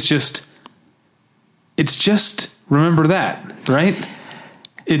this is just, it's just remember that, right?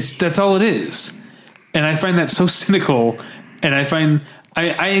 That's all it is. And I find that so cynical. And I find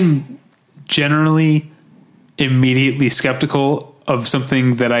I am generally immediately skeptical of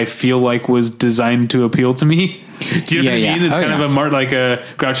something that I feel like was designed to appeal to me. Do you know what I mean? It's kind of like a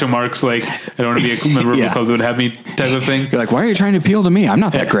Groucho Marx, I don't want to be a member of a club that would have me type of thing. You're like, why are you trying to appeal to me? I'm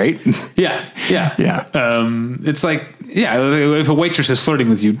not that great. Yeah. It's like, if a waitress is flirting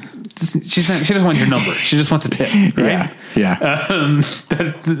with you, she doesn't want your number. She just wants a tip, right? Yeah.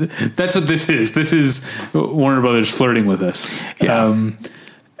 That's what this is. This is Warner Brothers flirting with us. Yeah.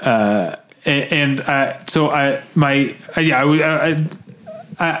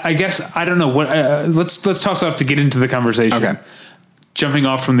 I guess I don't know what. Let's toss off to get into the conversation. Okay. Jumping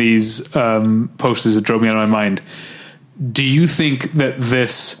off from these posters that drove me out of my mind. Do you think that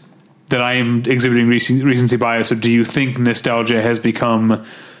I am exhibiting recency bias, or do you think nostalgia has become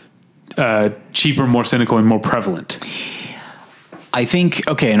cheaper, more cynical, and more prevalent? I think,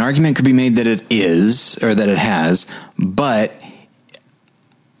 an argument could be made that it is, or that it has, but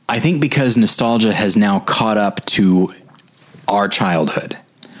I think because nostalgia has now caught up to our childhood.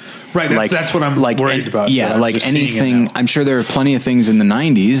 Right. That's what I'm worried about. Yeah. Like anything, I'm sure there are plenty of things in the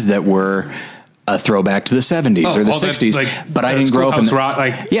 90s that were a throwback to the 70s or the 60s, but I didn't grow up in rock,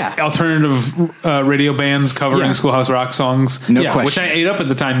 alternative radio bands covering Schoolhouse Rock songs. No question. Which I ate up at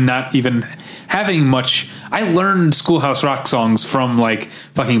the time, not even having much. I learned Schoolhouse Rock songs from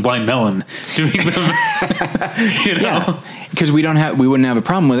fucking Blind Melon doing them. Yeah. Because we wouldn't have a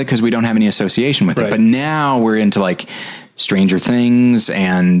problem with it because we don't have any association with it. But now we're into Stranger Things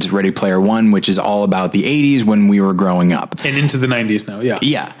and Ready Player One, which is all about the 80s when we were growing up. And into the 90s now, yeah.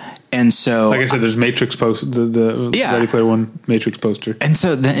 Yeah. And so... Like I said, there's Matrix the Ready Player One Matrix poster. And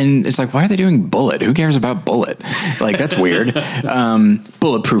so then it's why are they doing Bullet? Who cares about Bullet? That's weird.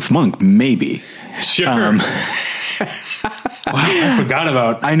 Bulletproof Monk, maybe. Sure. Wow, I forgot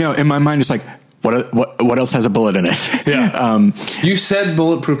about... I know. In my mind, it's what else has a bullet in it? Yeah. You said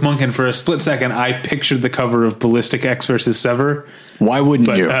Bulletproof Monk, and for a split second, I pictured the cover of Ballistic X versus Sever. Why wouldn't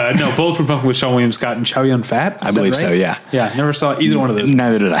you? No, Bulletproof Monk with Sean William Scott and Chow Yun Fat. I believe so. Yeah. Yeah. Never saw either one of those.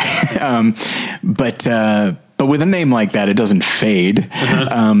 Neither did I. But with a name like that, it doesn't fade.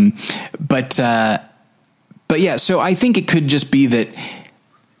 But yeah. So I think it could just be that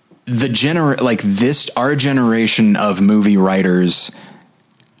our generation of movie writers.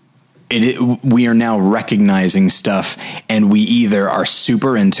 We are now recognizing stuff, and we either are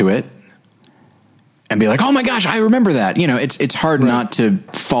super into it and be like, oh my gosh, I remember that. It's hard not to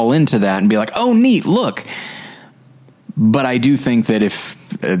fall into that and be like, oh neat, look. But I do think that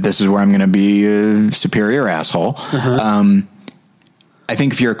if this is where I'm going to be a superior asshole, I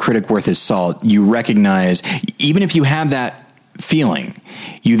think if you're a critic worth his salt, you recognize, even if you have that feeling,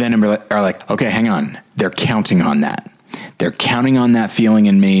 you then are like, okay, hang on. They're counting on that. They're counting on that feeling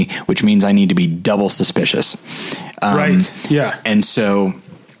in me, which means I need to be double suspicious. Right. Yeah. And so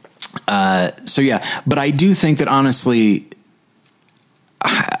So yeah, but I do think that honestly,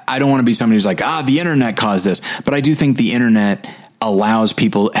 I don't want to be somebody who's like, the internet caused this, but I do think the internet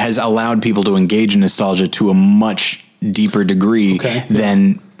has allowed people to engage in nostalgia to a much deeper degree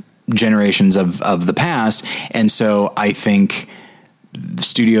than generations of the past. And so I think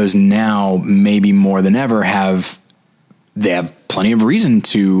studios now, maybe more than ever, have plenty of reason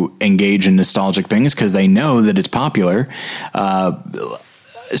to engage in nostalgic things because they know that it's popular.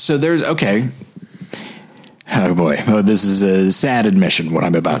 So there's, oh boy, this is a sad admission, what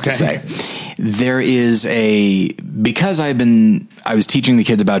I'm about to say. There is because I was teaching the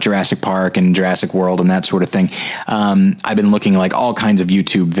kids about Jurassic Park and Jurassic World and that sort of thing. I've been looking like all kinds of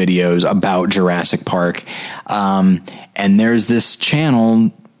YouTube videos about Jurassic Park. And there's this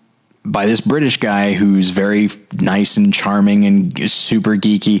channel by this British guy who's very nice and charming and super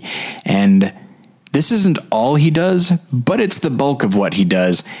geeky. And this isn't all he does, but it's the bulk of what he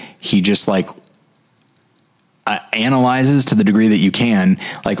does. He just analyzes to the degree that you can,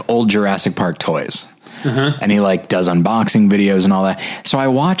 like old Jurassic Park toys. And he does unboxing videos and all that. So I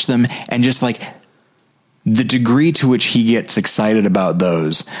watch them and just the degree to which he gets excited about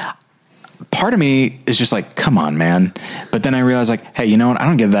those. Part of me is just like, come on, man. But then I realize hey, you know what? I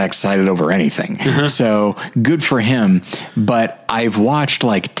don't get that excited over anything. So good for him. But I've watched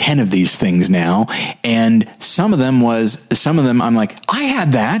 10 of these things now. And some of them I'm like, I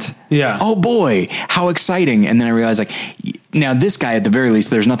had that. Yeah. Oh boy, how exciting. And then I realized now this guy, at the very least,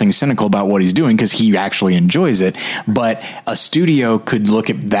 there's nothing cynical about what he's doing because he actually enjoys it. But a studio could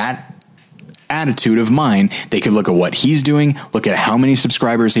look at that attitude of mine. They could look at what he's doing, look at how many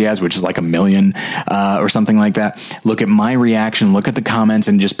subscribers he has, which is 1 million or something like that. Look at my reaction, look at the comments,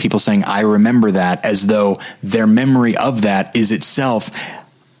 and just people saying, I remember that, as though their memory of that is itself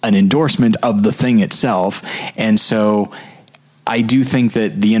an endorsement of the thing itself. And so I do think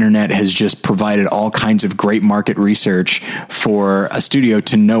that the internet has just provided all kinds of great market research for a studio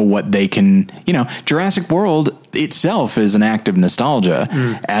to know what they can, Jurassic World itself is an act of nostalgia,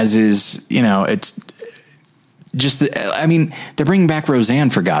 as is, it's just, they're bringing back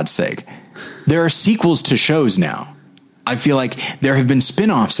Roseanne, for God's sake. There are sequels to shows now. I feel like there have been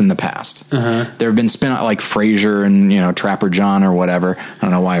spin-offs in the past. There have been spin-offs like Frasier and, Trapper John or whatever. I don't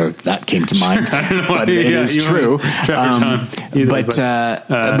know why that came to mind, I don't know why, but it is true. But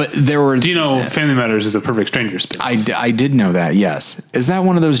there were. Do you know Family Matters is a Perfect Stranger spin? I did know that. Yes. Is that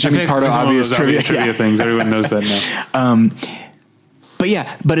one of those Jimmy Pardo obvious trivia things? Everyone knows that now.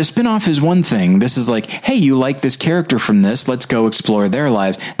 But a spin-off is one thing. This is hey, you like this character from this. Let's go explore their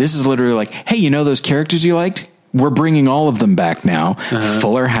lives. This is literally hey, those characters you liked? We're bringing all of them back now.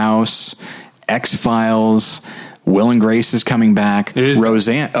 Fuller House, X-Files, Will and Grace is coming back.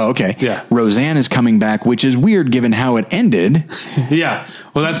 Roseanne. Oh, okay. Yeah. Roseanne is coming back, which is weird given how it ended. Yeah.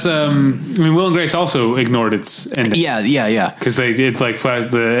 Well, that's, Will and Grace also ignored its ending. Yeah. Because they did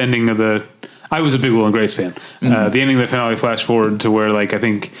the ending of I was a big Will and Grace fan. The ending of the finale flashed forward to where I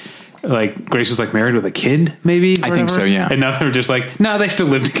think Grace was married with a kid, maybe. I think so. Yeah. And now they're just no, they still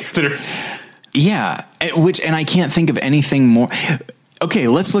live together. Yeah, and I can't think of anything more. Okay,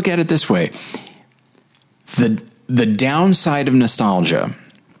 let's look at it this way. The downside of nostalgia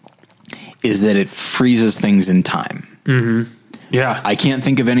is that it freezes things in time. Yeah. I can't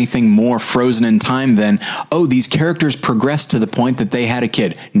think of anything more frozen in time than, these characters progressed to the point that they had a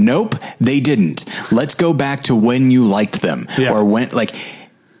kid. Nope, they didn't. Let's go back to when you liked them. Yeah. Or when,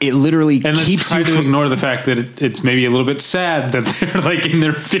 it literally keeps try to ignore the fact that it's maybe a little bit sad that they're in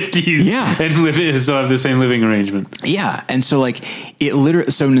their 50s and still have the same living arrangement. Yeah. And so it literally,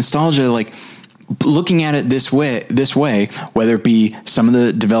 so nostalgia, looking at it this way, whether it be some of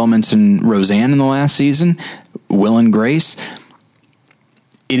the developments in Roseanne in the last season, Will and Grace,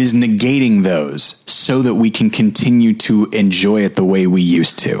 it is negating those so that we can continue to enjoy it the way we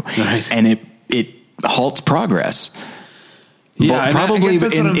used to. Right. And it halts progress. Yeah, but probably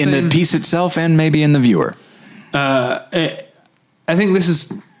in the piece itself and maybe in the viewer. I think this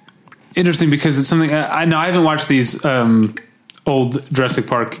is interesting because it's something I know. I haven't watched these old Jurassic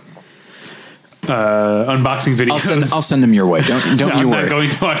Park unboxing videos. I'll send them your way. Don't no, you I'm worry. I'm not going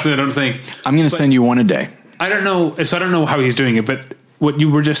to watch them. I don't think. I'm going to send you one a day. I don't know. So I don't know how he's doing it, but what you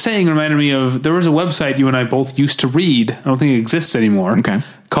were just saying reminded me of, there was a website you and I both used to read. I don't think it exists anymore. Okay.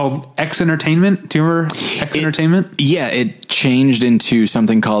 Called X Entertainment. Do you remember X Entertainment? Yeah, it changed into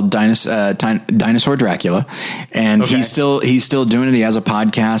something called Dinosaur Dracula, and he's still doing it. He has a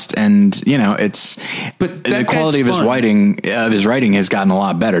podcast, and but the quality of his writing has gotten a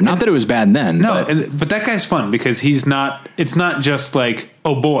lot better. Not that it was bad then. No, but that guy's fun because it's not just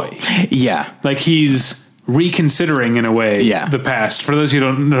oh boy. Yeah. He's reconsidering in a way Yeah. the past. For those who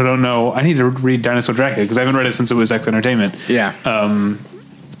don't know, I need to read Dinosaur Dracula because I haven't read it since it was X Entertainment. Yeah.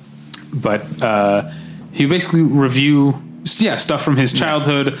 But he basically review stuff from his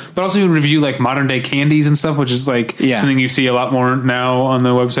childhood, but also he would review like modern day candies and stuff, which is like something you see a lot more now on the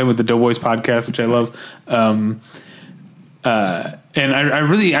website with the Doughboys podcast, which I love. And I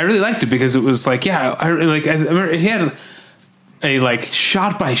really liked it because it was like, I remember he had a like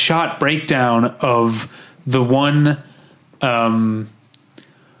shot by shot breakdown of the one,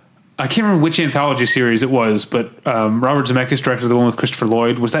 I can't remember which anthology series it was, but Robert Zemeckis directed the one with Christopher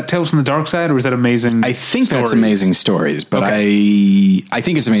Lloyd. Was that Tales from the Dark Side, or was that Amazing? I think Stories? that's Amazing Stories, but I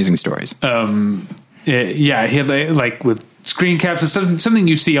think it's Amazing Stories. He had like with screen caps and stuff, something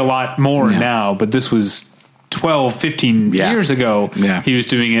you see a lot more now, but this was 12, 15 years ago. Yeah. He was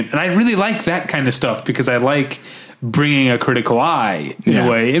doing it, and I really like that kind of stuff because I like bringing a critical eye in a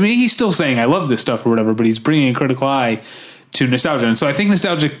way. I mean, he's still saying I love this stuff or whatever, but he's bringing a critical eye to nostalgia, and so I think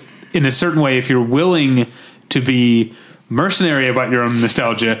nostalgia, in a certain way, if you're willing to be mercenary about your own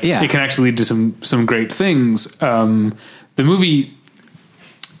nostalgia, it can actually lead to some great things. The movie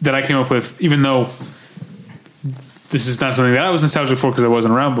that I came up with, even though this is not something that I was nostalgic for because I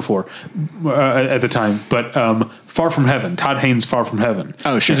wasn't around before at the time, but Far From Heaven, Todd Haynes' Far From Heaven.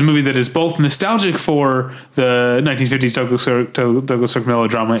 Oh, sure. Is a movie that is both nostalgic for the 1950s Douglas Sirk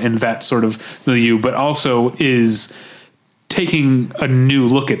melodrama and that sort of milieu, but also is taking a new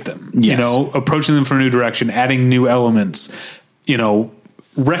look at them, approaching them from a new direction, adding new elements,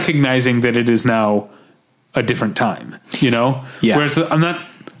 recognizing that it is now a different time, whereas I'm not,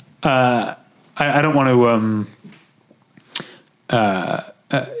 I don't want to,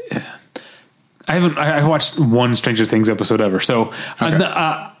 I watched one Stranger Things episode ever. So, but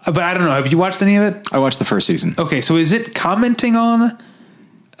I don't know. Have you watched any of it? I watched the first season. Okay. So is it commenting on,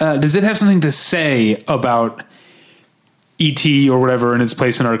 does it have something to say about E.T. or whatever and its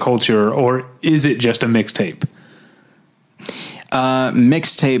place in our culture, or is it just a mixtape?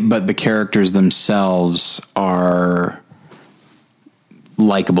 Mixtape, but the characters themselves are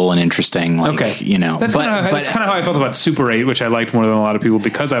likable and interesting. Like, that's kind of how I felt about Super 8, which I liked more than a lot of people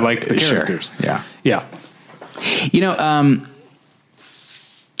because I liked the characters. Sure. Yeah.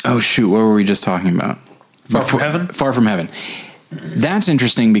 Oh shoot, what were we just talking about? Far From Heaven? Far From Heaven. That's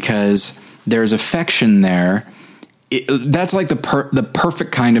interesting because there's affection there. That's like the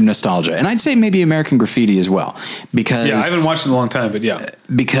perfect kind of nostalgia. And I'd say maybe American Graffiti as well. Because I haven't watched it in a long time, but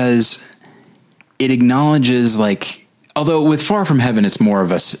because it acknowledges, like, although with Far From Heaven, it's more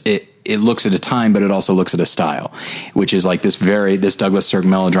of it looks at a time, but it also looks at a style, which is like this Douglas Sirk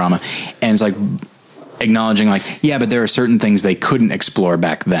melodrama. And it's like acknowledging, like, but there are certain things they couldn't explore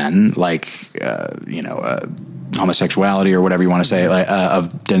back then, like, homosexuality or whatever you want to say,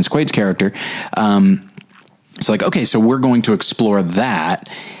 of Dennis Quaid's character. It's like, okay, so we're going to explore that,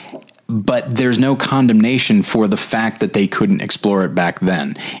 but there's no condemnation for the fact that they couldn't explore it back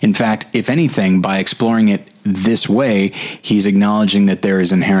then. In fact, if anything, by exploring it this way, he's acknowledging that there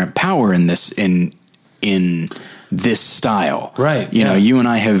is inherent power in this, in this style. Right. You and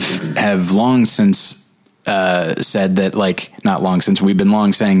I have long since said that, like, not long since, we've been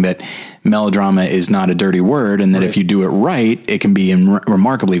long saying that melodrama is not a dirty word, and that if you do it right, it can be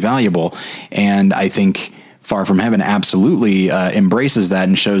remarkably valuable. And I think Far From Heaven absolutely embraces that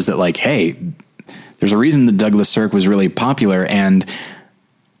and shows that, like, hey, there's a reason that Douglas Sirk was really popular. And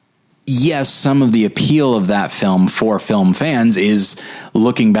yes, some of the appeal of that film for film fans is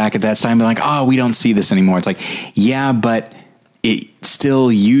looking back at that time and being like, oh, we don't see this anymore. It's like, but it still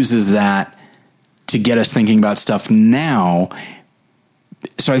uses that to get us thinking about stuff now.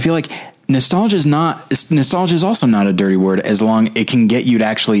 So I feel like nostalgia is also not a dirty word, as long it can get you to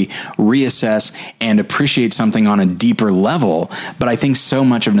actually reassess and appreciate something on a deeper level. But I think so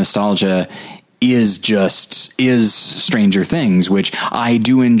much of nostalgia is Stranger Things, which I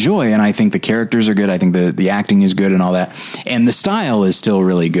do enjoy, and I think the characters are good. I think the acting is good and all that, and the style is still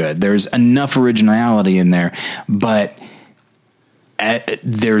really good. There's enough originality in there, but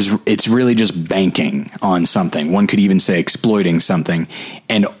it's really just banking on something. One could even say exploiting something,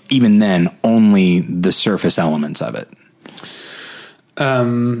 and even then, only the surface elements of it.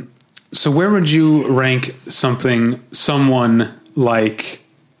 So where would you rank someone like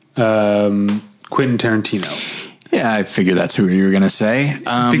Quentin Tarantino? Yeah, I figured that's who you were going to say.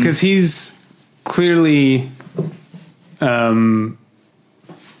 Because he's clearly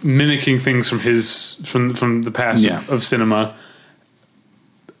mimicking things from the past of cinema.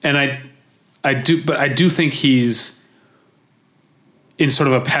 And I do think he's in sort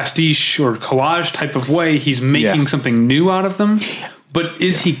of a pastiche or collage type of way. He's making something new out of them, but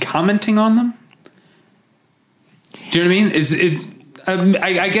is he commenting on them? Do you know what I mean? Is it?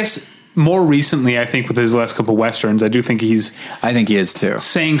 I guess more recently, I think with his last couple westerns, I do think I think he is too,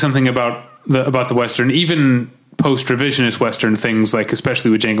 saying something about the Western, even post-revisionist Western things, like especially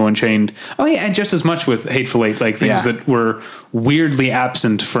with Django Unchained. Oh yeah, and just as much with Hateful Eight, like things that were weirdly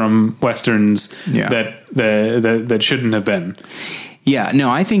absent from Westerns that shouldn't have been. Yeah, no,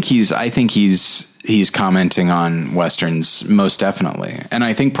 I think he's commenting on Westerns most definitely. And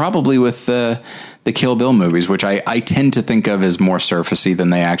I think probably with the Kill Bill movies, which I tend to think of as more surfacey than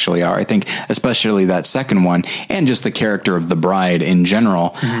they actually are. I think especially that second one, and just the character of the bride in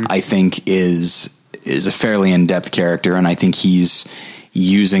general, I think is a fairly in-depth character. And I think he's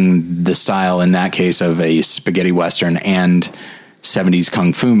using the style in that case of a spaghetti Western and 70s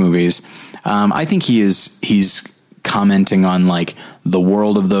Kung Fu movies. I think he's commenting on like the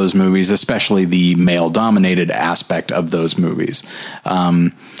world of those movies, especially the male dominated aspect of those movies.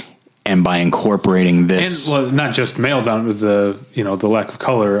 And by incorporating this, and well, not just male down with the lack of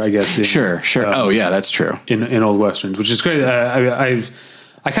color, I guess. Sure. Oh yeah, that's true. In old Westerns, which is great. I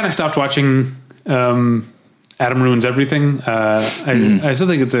kind of stopped watching, Adam Ruins Everything. I still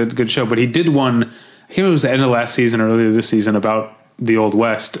think it's a good show, but he did one, I think it was the end of last season or earlier this season, about the Old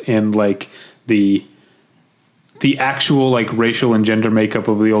West and like the actual like racial and gender makeup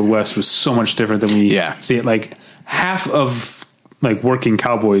of the Old West was so much different than we see it. Like half of like working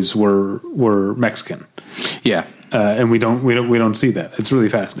cowboys were Mexican. Yeah. And we don't see that. It's really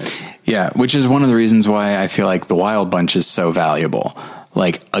fascinating. Yeah. Which is one of the reasons why I feel like the Wild Bunch is so valuable.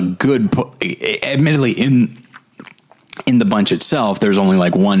 Like a good, admittedly in the bunch itself, there's only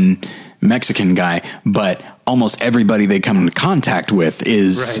like one Mexican guy, but almost everybody they come into contact with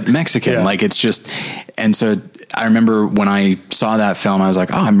is Mexican. Yeah. Like it's just, and so I remember when I saw that film, I was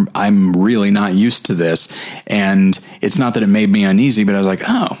like, oh, I'm really not used to this. And it's not that it made me uneasy, but I was like,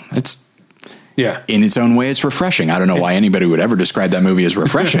 oh, it's, in its own way, it's refreshing. I don't know why anybody would ever describe that movie as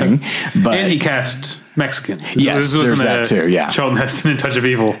refreshing, but and he cast Mexicans. Yes, there's that too. Yeah. Charlton Heston in Touch of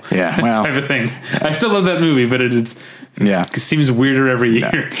Evil. Yeah. Well, type of thing. I still love that movie, but it seems weirder every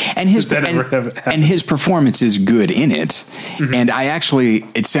year. And his performance is good in it. Mm-hmm. And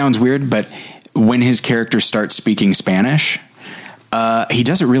it sounds weird, but when his character starts speaking Spanish, he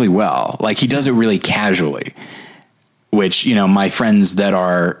does it really well. Like he does it really casually, which, my friends that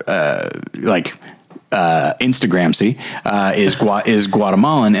are, Instagramsy, is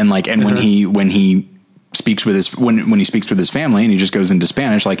Guatemalan. And like, and when he speaks with his family and he just goes into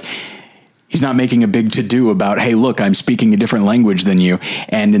Spanish, like he's not making a big to-do about, hey, look, I'm speaking a different language than you.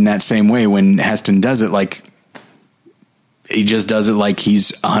 And in that same way, when Heston does it, like, he just does it like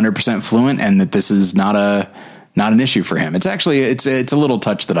he's 100% fluent and that this is not an issue for him. It's actually, it's a little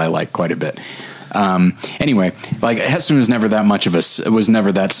touch that I like quite a bit. Anyway, like Heston was never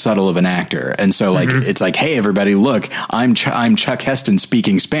that subtle of an actor. And so like, it's like, hey, everybody, look, I'm Chuck Heston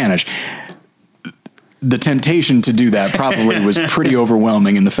speaking Spanish. The temptation to do that probably was pretty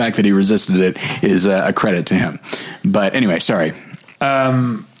overwhelming. And the fact that he resisted it is a credit to him. But anyway, sorry.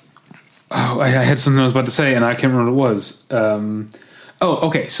 I had something I was about to say, and I can't remember what it was.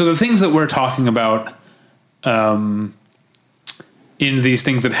 Okay. So the things that we're talking about in these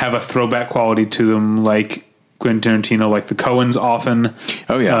things that have a throwback quality to them, like Quentin Tarantino, like the Coens often.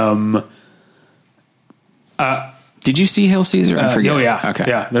 Oh, yeah. Did you see Hail Caesar? I forget. Oh, yeah. Okay.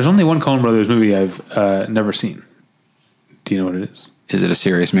 Yeah. There's only one Coen Brothers movie I've never seen. Do you know what it is? Is it A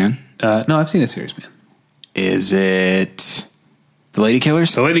Serious Man? No, I've seen A Serious Man. Is it The Lady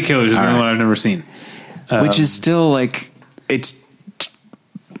Killers? The Lady Killers is the only one I've never seen. Which is still like, it's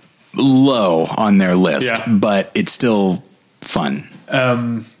low on their list, but it's still fun.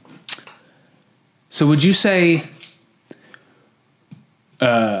 So would you say,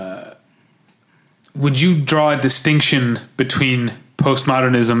 would you draw a distinction between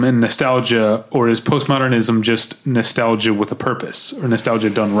postmodernism and nostalgia, or is postmodernism just nostalgia with a purpose or nostalgia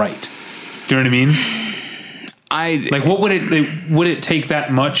done right? Do you know what I mean? What would it take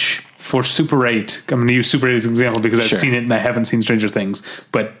that much for Super 8? I'm going to use Super 8 as an example because I've seen it and I haven't seen Stranger Things,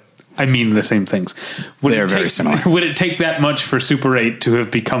 but I mean the same things. They're very similar. Would it take that much for Super 8 to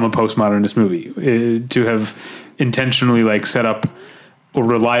have become a postmodernist movie, to have intentionally like set up or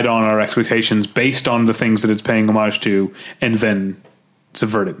relied on our expectations based on the things that it's paying homage to and then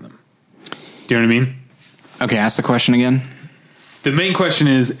subverted them? Do you know what I mean? Okay, ask the question again. The main question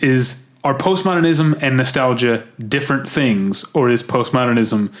is are postmodernism and nostalgia different things, or is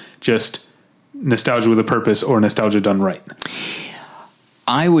postmodernism just nostalgia with a purpose or nostalgia done right?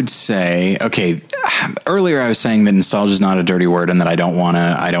 I would say, okay, earlier I was saying that nostalgia is not a dirty word and that I don't want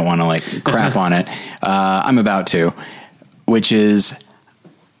to like crap on it. I'm about to, which is,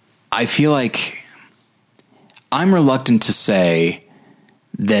 I feel like I'm reluctant to say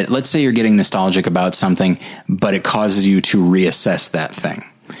that, let's say you're getting nostalgic about something, but it causes you to reassess that thing.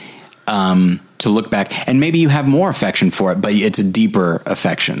 To look back, and maybe you have more affection for it, but it's a deeper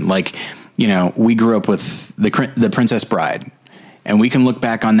affection. Like, you know, we grew up with the Princess Bride, and we can look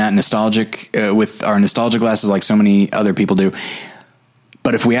back on that nostalgic with our nostalgia glasses, like so many other people do.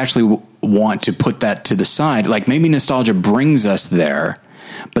 But if we actually want to put that to the side, like maybe nostalgia brings us there,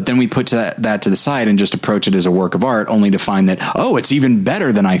 but then we put that to the side and just approach it as a work of art, only to find that, oh, it's even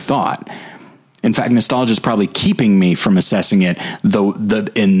better than I thought. In fact, nostalgia is probably keeping me from assessing it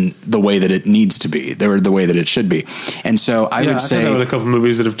in the way that it needs to be, or the way that it should be. And so I would say, I with a couple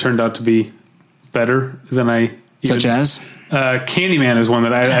movies that have turned out to be better than I. Such as Candyman is one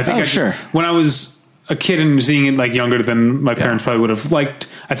that I think. Sure. When I was a kid and seeing it like younger than my parents probably would have liked,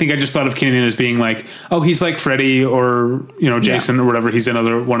 I think I just thought of Candyman as being like, oh, he's like Freddy or Jason or whatever. He's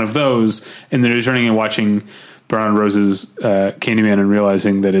another one of those, and then returning and watching Brown Rose's Candyman and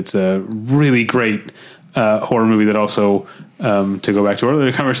realizing that it's a really great horror movie that also, to go back to our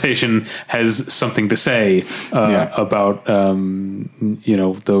earlier conversation, has something to say about the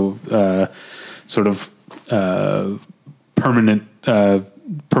sort of permanent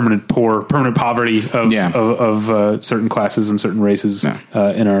poverty of certain classes and certain races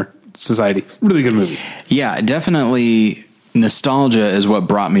in our society. Really good movie. Yeah, definitely. Nostalgia is what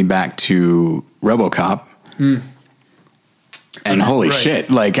brought me back to RoboCop. And holy shit,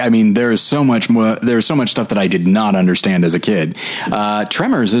 like, I mean, there's so much stuff that I did not understand as a kid.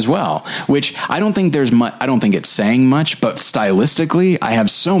 Tremors as well, which I don't think I don't think it's saying much, but stylistically I have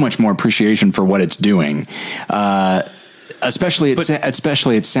so much more appreciation for what it's doing. Especially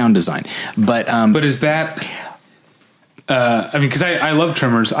its sound design. But is that, I mean, cause I love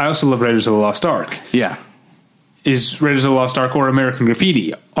Tremors. I also love Raiders of the Lost Ark. Yeah. Is Raiders of the Lost Ark or American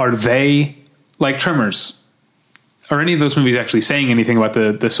Graffiti, are they like Tremors? Are any of those movies actually saying anything about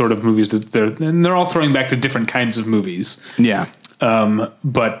the sort of movies that they're all throwing back to different kinds of movies? Yeah.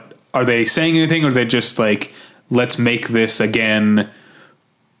 But are they saying anything, or are they just like, let's make this again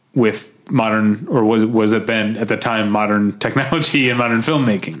with modern, or was it then at the time modern technology and modern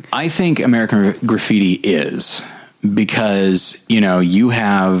filmmaking? I think American Graffiti is, because, you know, you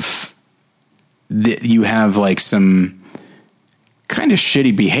have like some kind of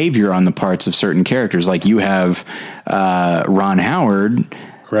shitty behavior on the parts of certain characters. Like you have Ron Howard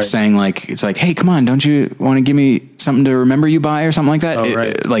saying, like, it's like, hey, come on, don't you want to give me something to remember you by, or something like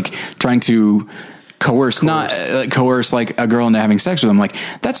that? Like trying to coerce like a girl into having sex with him. Like,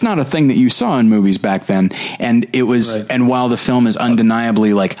 that's not a thing that you saw in movies back then. And it was, and while the film is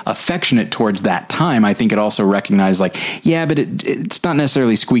undeniably like affectionate towards that time, I think it also recognized, like, yeah, but it's not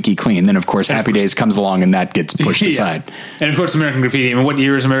necessarily squeaky clean. Then of course Happy Days comes along and that gets pushed aside. And of course American Graffiti, I mean, what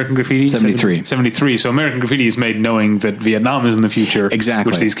year is American Graffiti? 73. So American Graffiti is made knowing that Vietnam is in the future.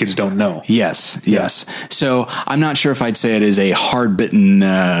 Exactly. Which these kids don't know. Yes. So I'm not sure if I'd say it is a hard-bitten,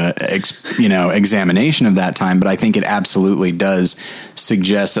 examination of that time, but I think it absolutely does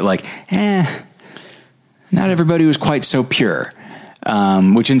suggest that, like, not everybody was quite so pure,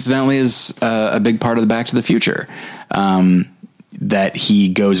 which incidentally is a big part of the Back to the Future, that he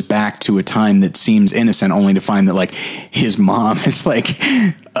goes back to a time that seems innocent, only to find that, like, his mom is like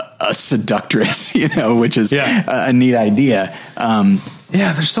a seductress, which is a neat idea.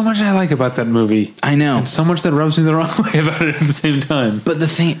 Yeah, there's so much I like about that movie. I know. And so much that rubs me the wrong way about it at the same time. But the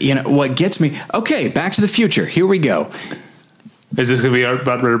thing, what gets me... Okay, Back to the Future. Here we go. Is this going to be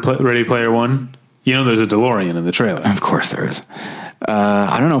about Ready Player One? There's a DeLorean in the trailer. Of course there is.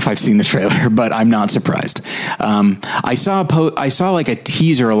 I don't know if I've seen the trailer, but I'm not surprised. I saw like a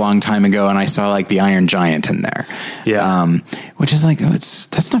teaser a long time ago, and I saw like the Iron Giant in there. Yeah. Which is like,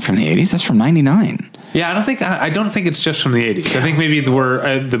 that's not from the 80s. That's from 99. Yeah, I don't think it's just from the 80s. I think maybe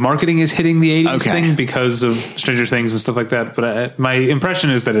the marketing is hitting the 80s thing because of Stranger Things and stuff like that. But my impression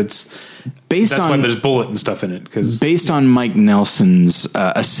is that it's based on, why there's bullet and stuff in it. Based on Mike Nelson's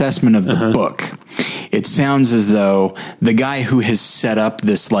assessment of the book, it sounds as though the guy who has set up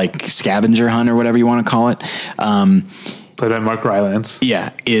this like scavenger hunt or whatever you want to call it, played by Mark Rylance. Yeah,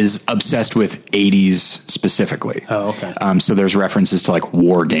 is obsessed with 80s specifically. Oh, okay. So there's references to like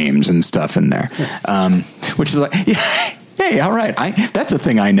war games and stuff in there, which is like, hey, all right, that's a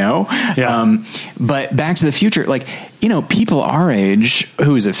thing I know. Yeah. But Back to the Future, like, people our age,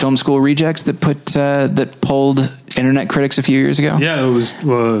 who is it, Film School Rejects that polled Internet Critics a few years ago? Yeah, it was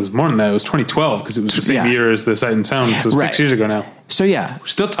more than that. It was 2012 because it was the same year as the Sight and Sound. So 6 years ago now. So yeah, we're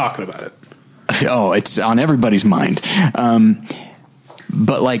still talking about it. Oh, it's on everybody's mind.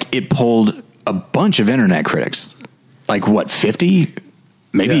 But like, it polled a bunch of internet critics, like what, 50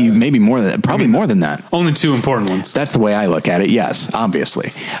 maybe more than that, probably more than that. Only two important ones. That's the way I look at it. Yes,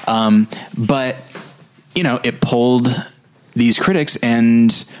 obviously. But it pulled these critics,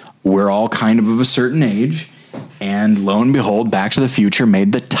 and we're all kind of a certain age, and lo and behold, Back to the Future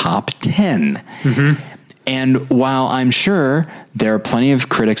made the top 10. Mm-hmm. And while I'm sure there are plenty of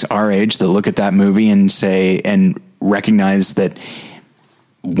critics our age that look at that movie and say, and recognize that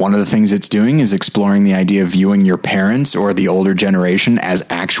one of the things it's doing is exploring the idea of viewing your parents or the older generation as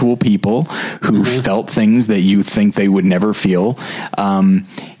actual people who felt things that you think they would never feel.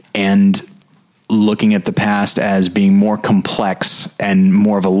 And looking at the past as being more complex and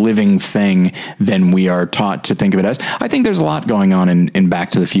more of a living thing than we are taught to think of it as. I think there's a lot going on in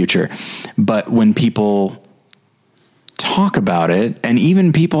Back to the Future. But when people talk about it, and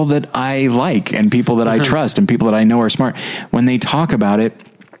even people that I like and people that I trust and people that I know are smart, when they talk about it,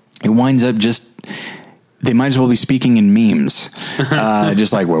 it winds up they might as well be speaking in memes.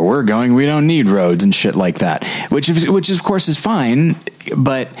 Just like, where we're going, we don't need roads and shit like that, which of course is fine.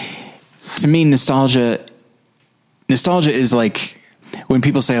 But to me, nostalgia is like when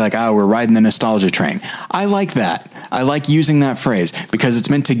people say like, we're riding the nostalgia train. I like that. I like using that phrase because it's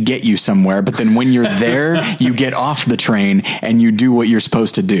meant to get you somewhere. But then when you're there, you get off the train and you do what you're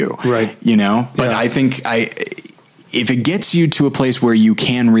supposed to do. Right. But I think if it gets you to a place where you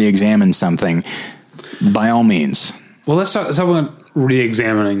can re-examine something, by all means. Well, let's talk about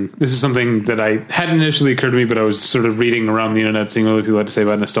re-examining. This is something that hadn't initially occurred to me, but I was sort of reading around the internet, seeing what other people had to say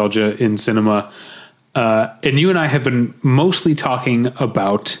about nostalgia in cinema. And you and I have been mostly talking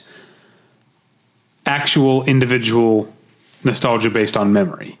about actual individual nostalgia based on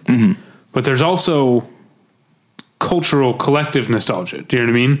memory. Mm-hmm. But there's also cultural collective nostalgia. Do you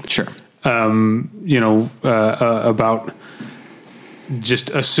know what I mean? Sure. About just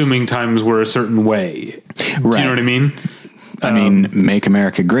assuming times were a certain way. Right. Do you know what I mean? I mean, Make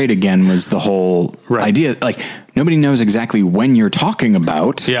America Great Again was the whole idea. Like, nobody knows exactly when you're talking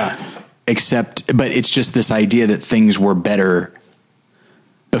about. Yeah. But it's just this idea that things were better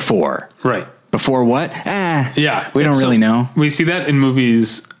before. Right. Before what? Yeah. We don't really know. We see that in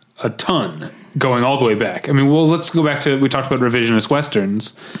movies a ton, going all the way back. I mean, let's go back to, we talked about revisionist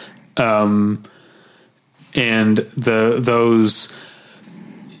Westerns. And those,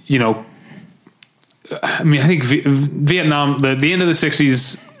 I mean, I think Vietnam, the end of the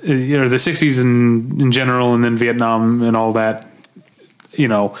 60s, the 60s in general, and then Vietnam and all that,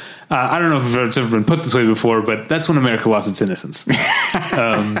 I don't know if it's ever been put this way before, but that's when America lost its innocence.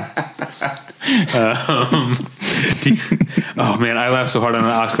 Oh man, I laughed so hard on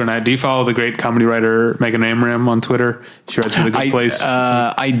Oscar night. Do you follow the great comedy writer Megan Amram on Twitter? She writes for The Good Place.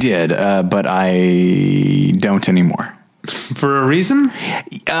 I did, but I don't anymore. For a reason?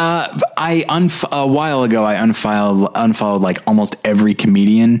 A while ago, I unfollowed like almost every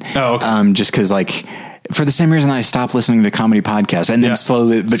comedian. Oh, okay. Just because for the same reason I stopped listening to comedy podcasts and then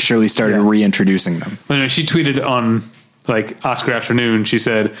slowly but surely started reintroducing them. Anyway, she tweeted on Oscar afternoon. She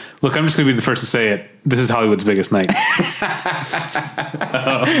said, "Look, I'm just going to be the first to say it. This is Hollywood's biggest night."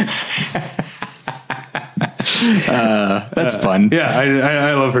 That's fun. Yeah,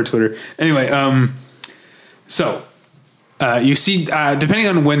 I love her Twitter. Anyway, so you see, depending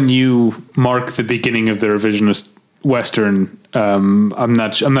on when you mark the beginning of the revisionist Western, I'm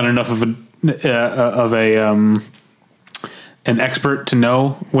not enough of an expert to know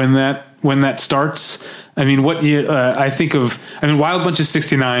when that starts. I mean, what year? Wild Bunch is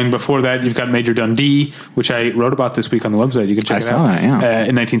 1969. Before that, you've got Major Dundee, which I wrote about this week on the website. You can check it out. That, yeah.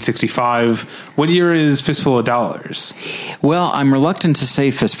 In 1965. What year is Fistful of Dollars? Well, I'm reluctant to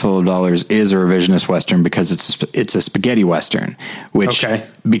say Fistful of Dollars is a revisionist Western because it's a spaghetti Western, which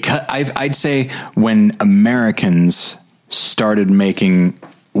because I'd say when Americans started making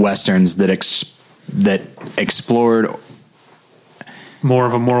Westerns that explored more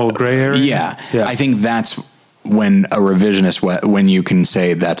of a moral gray area. Yeah. I think that's when when you can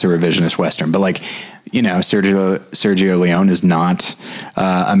say that's a revisionist Western. But Sergio Leone is not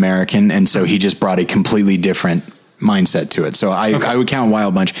American, and so he just brought a completely different mindset to it. So I would count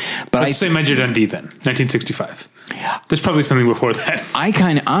Wild Bunch, but Let's say Major Dundee then, 1965. There's probably something before that. I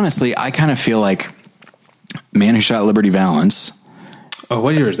kind of feel like Man Who Shot Liberty Valance. Oh,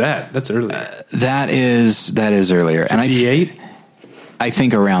 what year is that? That's earlier. That is earlier. 58? I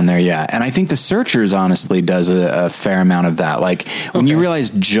think around there, yeah. And I think The Searchers honestly does a fair amount of that. When you realize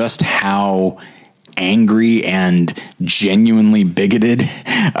just how angry and genuinely bigoted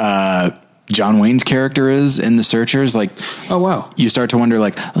John Wayne's character is in The Searchers, oh wow, you start to wonder,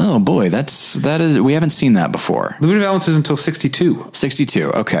 oh boy, that is we haven't seen that before. Liberty Valance is until 62.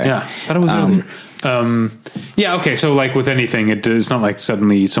 62, okay. Yeah, I thought it was earlier. Yeah. Okay. So like with anything, it's not like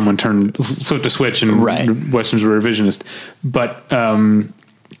suddenly someone flipped a switch and Westerns were revisionist. But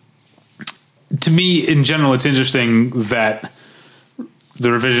to me, in general, it's interesting that the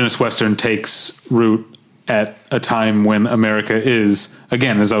revisionist Western takes root at a time when America is,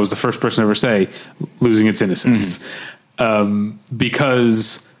 again, as I was the first person to ever say, losing its innocence.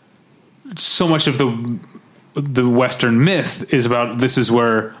 Because so much of the Western myth is about this is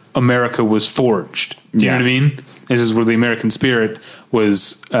where America was forged. Do you know what I mean? This is where the American spirit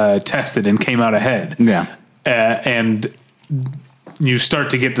was tested and came out ahead. Yeah. And you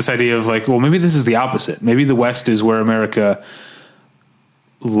start to get this idea of like, well, maybe this is the opposite. Maybe the West is where America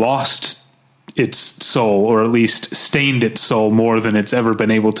lost its soul, or at least stained its soul more than it's ever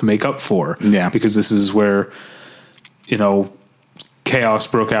been able to make up for. Yeah. Because this is where, chaos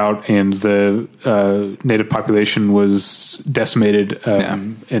broke out and the native population was decimated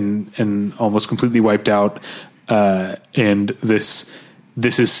and almost completely wiped out. And this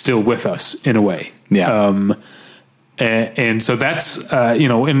is still with us in a way. Yeah. And so that's,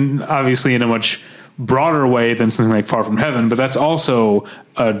 and obviously in a much broader way than something like Far From Heaven, but that's also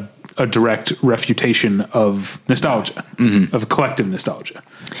a direct refutation of nostalgia, of collective nostalgia.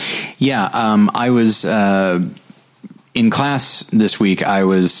 Yeah. I was, in class this week, I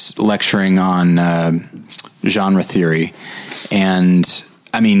was lecturing on, genre theory, and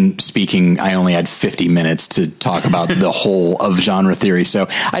I only had 50 minutes to talk about the whole of genre theory. So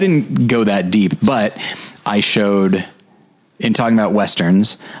I didn't go that deep, but I showed, in talking about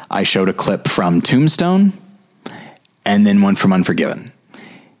Westerns, I showed a clip from Tombstone and then one from Unforgiven.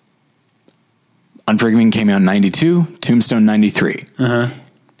 Unforgiven came out in 92, Tombstone 93.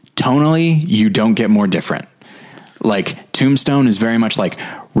 Tonally, you don't get more different. Like Tombstone is very much like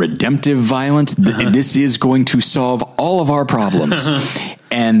redemptive violence. This is going to solve all of our problems.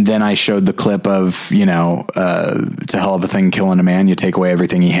 And then I showed the clip of, it's a hell of a thing killing a man. You take away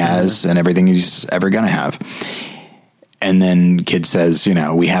everything he has and everything he's ever going to have. And then kid says,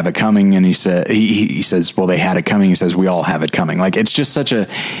 we have it coming. And he says, well, they had it coming. He says, we all have it coming. Like, it's just such a,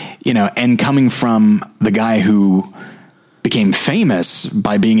 and coming from the guy who became famous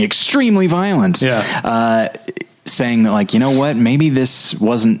by being extremely violent, saying that like, you know what, maybe this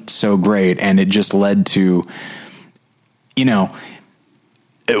wasn't so great. And it just led to,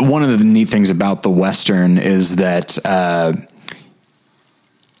 one of the neat things about the Western is that,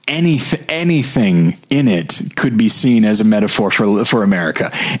 anything in it could be seen as a metaphor for America.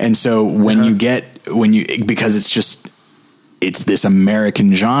 And so because it's this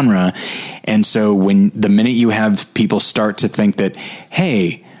American genre. And so the minute you have people start to think that,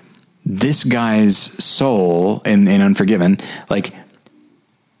 hey, this guy's soul in Unforgiven, like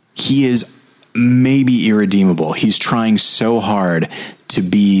he is maybe irredeemable. He's trying so hard to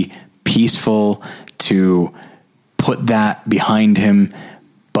be peaceful, to put that behind him,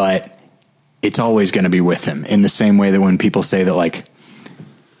 but it's always going to be with him, in the same way that when people say that, like,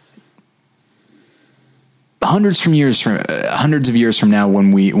 hundreds of years from now,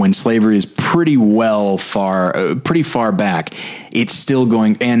 when slavery is pretty far back, it's still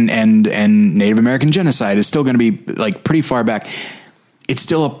going, and Native American genocide is still going to be like pretty far back. It's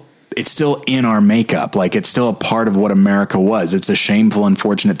still in our makeup. Like, it's still a part of what America was. It's a shameful,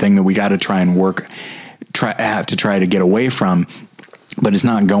 unfortunate thing that we got to try to get away from. But it's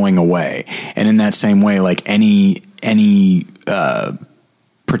not going away. And in that same way, like any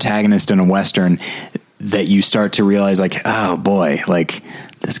protagonist in a Western that you start to realize, like, oh boy, like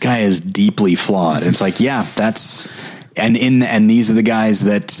this guy is deeply flawed. It's like, yeah, and these are the guys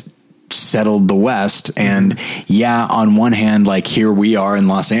that settled the West. And yeah, on one hand, like here we are in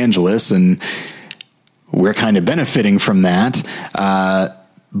Los Angeles and we're kind of benefiting from that.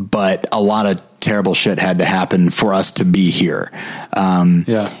 But a lot of terrible shit had to happen for us to be here.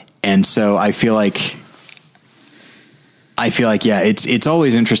 And so I feel like, yeah, it's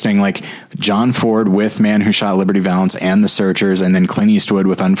always interesting. Like John Ford with Man Who Shot Liberty Valance and The Searchers, and then Clint Eastwood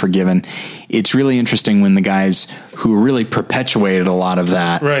with Unforgiven. It's really interesting when the guys who really perpetuated a lot of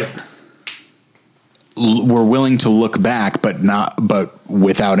that, right, were willing to look back, but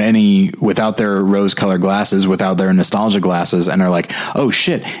without their rose-colored glasses, without their nostalgia glasses, and are like, oh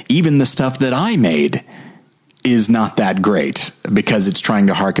shit, even the stuff that I made is not that great because it's trying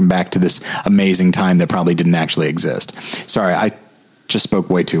to harken back to this amazing time that probably didn't actually exist. Sorry, I just spoke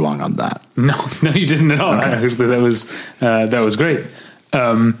way too long on that. No, you didn't at all. Okay. Actually, that was great.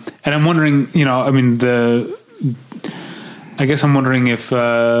 And I'm wondering, I guess I'm wondering if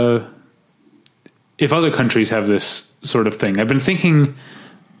other countries have this sort of thing. I've been thinking,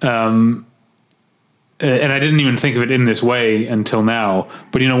 and I didn't even think of it in this way until now,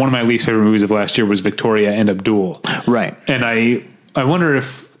 but one of my least favorite movies of last year was Victoria and Abdul. Right. And I wonder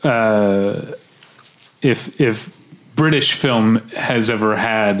if British film has ever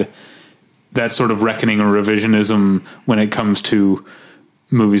had that sort of reckoning or revisionism when it comes to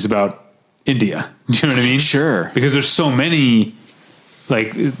movies about India. Do you know what I mean? Sure. Because there's so many,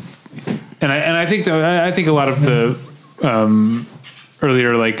 like, and I think a lot of the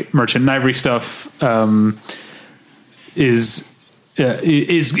earlier like Merchant and Ivory stuff is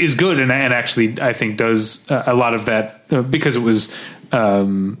good, and actually I think does a lot of that because it was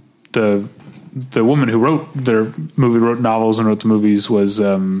the woman who wrote novels and wrote the movies was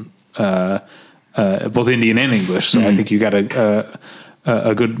both Indian and English. So I think you got a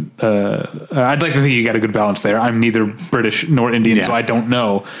good. I'd like to think you got a good balance there. I'm neither British nor Indian, so I don't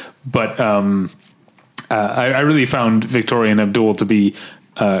know. But I really found Victoria and Abdul to be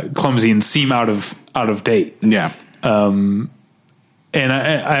clumsy and seem out of date. Yeah. And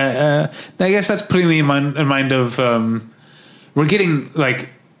I guess that's putting me in mind of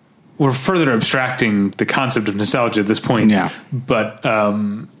we're further abstracting the concept of nostalgia at this point. Yeah. But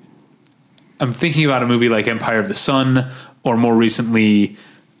I'm thinking about a movie like Empire of the Sun, or more recently,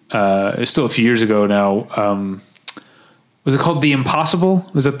 still a few years ago now. Was it called The Impossible?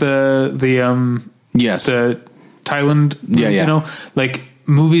 Was it the yes, the Thailand? Yeah. Like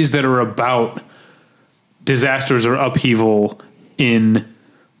movies that are about disasters or upheaval in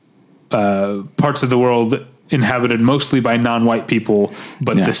parts of the world inhabited mostly by non-white people,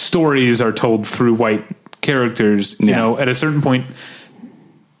 but the stories are told through white characters. At a certain point,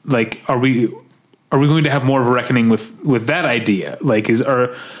 like, are we going to have more of a reckoning with that idea? Like, because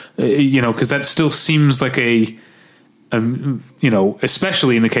that still seems like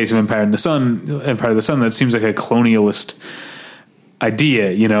especially in the case of Empire of the Sun, that seems like a colonialist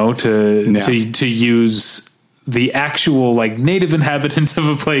idea, to use the actual like native inhabitants of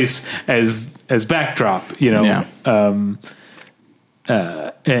a place as backdrop, and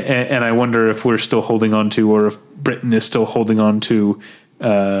I wonder if we're still holding on to, or if Britain is still holding on to,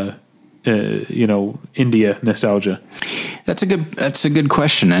 India nostalgia. That's a good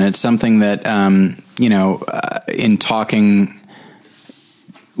question. And it's something that, in talking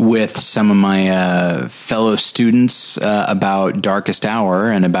with some of my fellow students about Darkest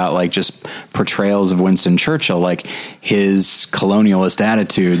Hour and about like just portrayals of Winston Churchill, like his colonialist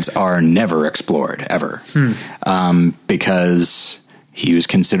attitudes are never explored ever, because he was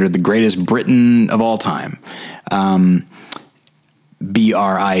considered the greatest Briton of all time. Briton.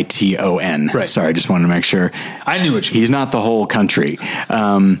 Right. Sorry, I just wanted to make sure. I knew what you He's not the whole country.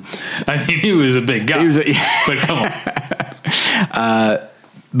 I mean, he was a big guy. But come on.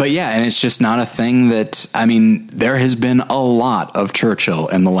 But yeah, and it's just not a thing that, I mean, there has been a lot of Churchill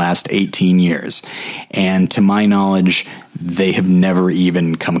in the last 18 years. And to my knowledge, they have never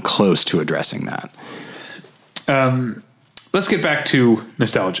even come close to addressing that. Let's get back to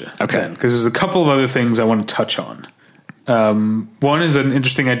nostalgia. Okay. Because there's a couple of other things I want to touch on. One is an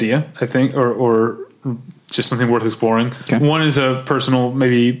interesting idea, I think, or just something worth exploring. Okay. One is a personal,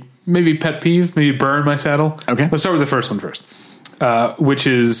 maybe pet peeve, maybe burn my saddle. Okay. Let's start with the first one first. Which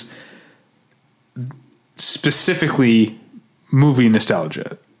is specifically movie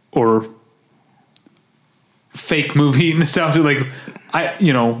nostalgia or fake movie nostalgia. Like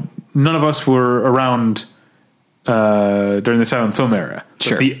none of us were around during the silent film era.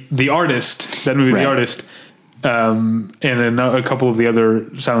 Sure. But the Artist, that movie, Right. The Artist, and then a couple of the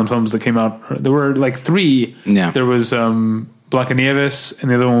other silent films that came out. There were like three. Yeah. There was Blancanieves, and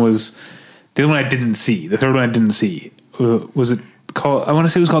the other one I didn't see. The third one I didn't see. Was it called? I want to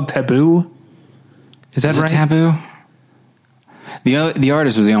say it was called Taboo. Is that right? Taboo? The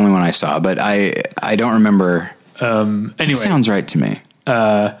Artist was the only one I saw, but I don't remember. Anyway, it sounds right to me.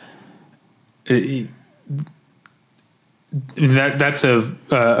 That's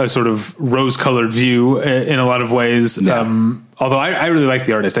a sort of rose-colored view in a lot of ways. Yeah. Although I really like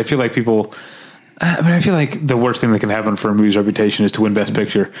The Artist. I feel like people. I feel like the worst thing that can happen for a movie's reputation is to win Best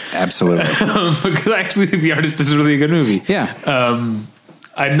Picture. Absolutely. Because I actually think The Artist is a really good movie. Yeah.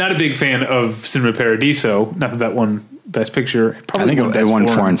 I'm not a big fan of Cinema Paradiso. Not that won Best Picture. I think it won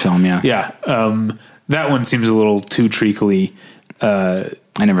foreign film. Yeah. Yeah. That one seems a little too treacly. I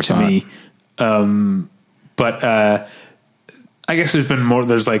never saw it. But I guess there's been more.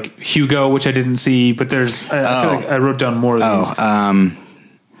 There's like Hugo, which I didn't see, but there's. I feel like I wrote down more of these.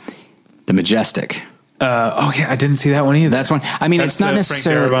 The Majestic. Yeah, I didn't see that one either. That's one. I mean, That's it's not the Frank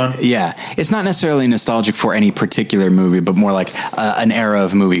Darabont. necessarily. Yeah, it's not necessarily nostalgic for any particular movie, but more like an era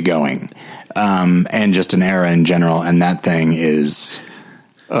of movie going, and just an era in general. And that thing is,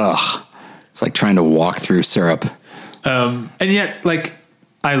 It's like trying to walk through syrup. And yet, like,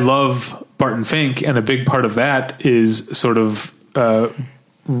 I love Barton Fink, and a big part of that is sort of,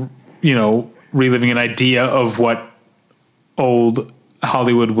 reliving an idea of what old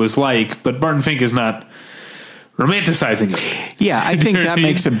Hollywood was like. But Barton Fink is not romanticizing it. Yeah, I think that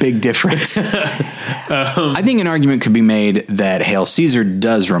makes a big difference. I think an argument could be made that Hail Caesar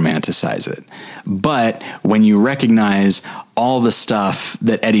does romanticize it. But when you recognize all the stuff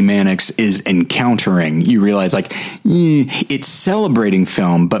that Eddie Mannix is encountering, you realize, like, it's celebrating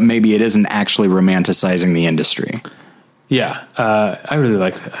film, but maybe it isn't actually romanticizing the industry. Yeah, I really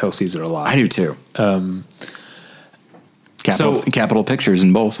like Hail Caesar a lot. I do too. Capitol Pictures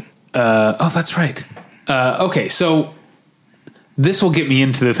in both. That's right. Okay, so this will get me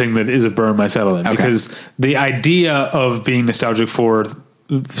into the thing that is a burn I settle in, because the idea of being nostalgic for,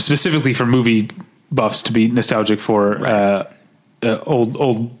 specifically for movie buffs to be nostalgic for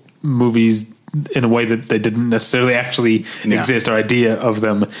old movies in a way that they didn't necessarily actually exist, or idea of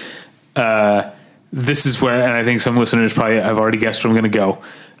them. This is where, and I think some listeners probably have already guessed where I'm going to go.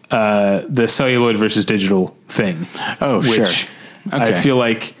 The celluloid versus digital thing. Oh, which sure. Okay. I feel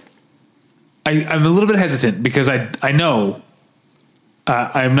like I'm a little bit hesitant, because I know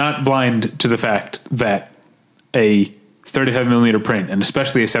I'm not blind to the fact that a 35 millimeter print, and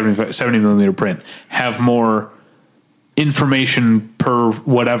especially a 70 millimeter print, have more information per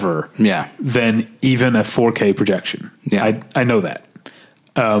whatever than even a 4K projection. Yeah. I know that.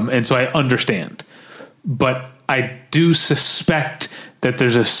 And so I understand, but I do suspect that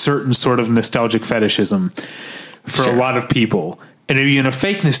there's a certain sort of nostalgic fetishism for a lot of people. And maybe in a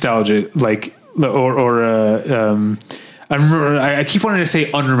fake nostalgia, like, I remember, I keep wanting to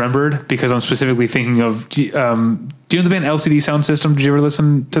say Unremembered, because I'm specifically thinking of, do you know the band LCD Sound System? Did you ever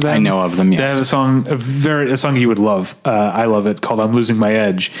listen to them? I know of them, yes. They have a song you would love. I love it, called I'm Losing My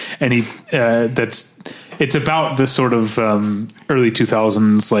Edge. And it's about this sort of early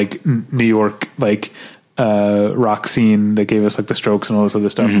 2000s, like, New York, like, rock scene that gave us, like, the Strokes and all this other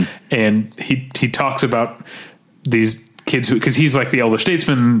stuff. Mm-hmm. And he talks about these kids because he's like the elder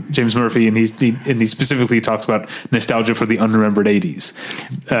statesman, James Murphy, and he specifically talks about nostalgia for the unremembered 80s.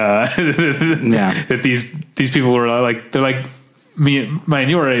 That these people were like, they're like my and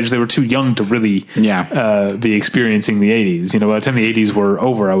your age, they were too young to really be experiencing the 80s. You know, by the time the 80s were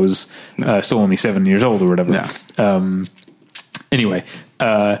over, I was still only 7 years old or whatever. Yeah. Anyway,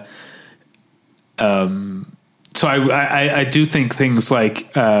 so I do think things like,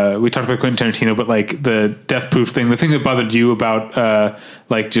 we talked about Quentin Tarantino, but like the Death Proof thing, the thing that bothered you about,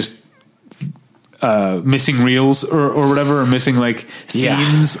 like just, missing reels or whatever, or missing like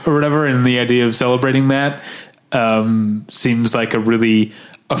scenes or whatever. And the idea of celebrating that, seems like a really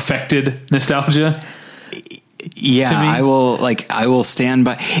affected nostalgia. Yeah, I will stand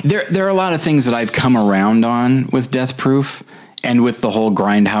by. There are a lot of things that I've come around on with Death Proof. And with the whole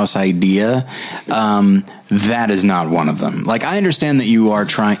grindhouse idea, that is not one of them. Like, I understand that you are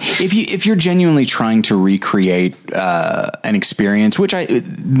trying, if you're genuinely trying to recreate an experience, which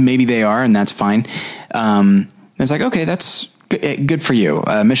maybe they are, and that's fine. It's like, okay, that's good for you.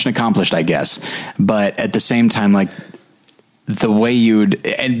 Mission accomplished, I guess. But at the same time, like, the way you would,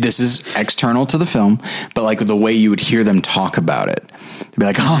 and this is external to the film, but like the way you would hear them talk about it, they'd be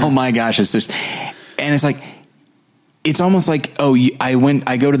like, oh my gosh, it's just, and it's like, it's almost like,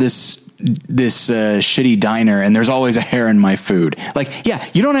 I go to this shitty diner and there's always a hair in my food. Like, yeah,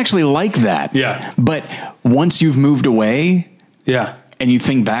 you don't actually like that. Yeah. But once you've moved away. Yeah. And you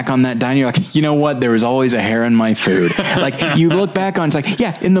think back on that diner, you're like, you know what? There was always a hair in my food. Like, you look back on, it's like,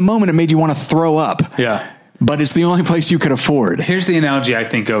 yeah, in the moment it made you want to throw up. Yeah. But it's the only place you could afford. Here's the analogy I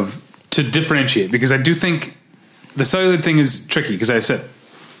think of to differentiate, because I do think the celluloid thing is tricky, because I said,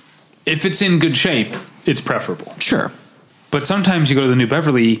 if it's in good shape, it's preferable. Sure. But sometimes you go to the New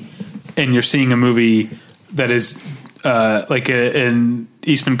Beverly and you're seeing a movie that is like an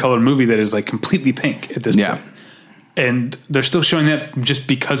Eastman colored movie that is like completely pink at this point. And they're still showing that just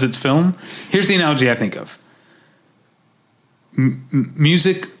because it's film. Here's the analogy I think of.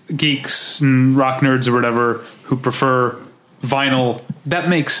 Music geeks and rock nerds or whatever who prefer vinyl, that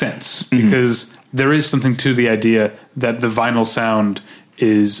makes sense, because there is something to the idea that the vinyl sound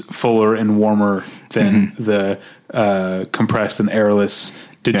is fuller and warmer than the compressed and airless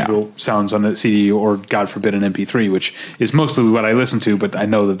digital sounds on a CD, or God forbid an MP3, which is mostly what I listen to, but I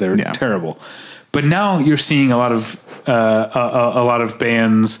know that they're terrible. But now you're seeing a lot of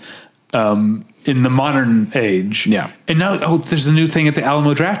bands in the modern age. Yeah. And now there's a new thing at the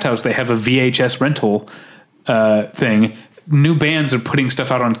Alamo Drafthouse. They have a VHS rental thing. New bands are putting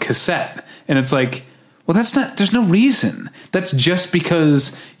stuff out on cassette, and it's like, well, Well, there's no reason. That's just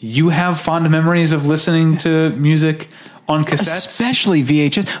because you have fond memories of listening to music on cassettes. Especially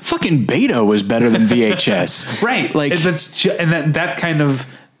VHS. Fucking Beta was better than VHS. Right. Like, and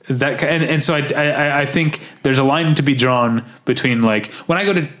so I think there's a line to be drawn between, like, when I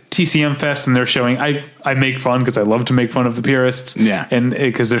go to TCM Fest and they're showing, I make fun because I love to make fun of the purists. Yeah. And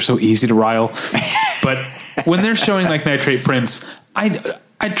because they're so easy to rile. But when they're showing like Nitrate Prince,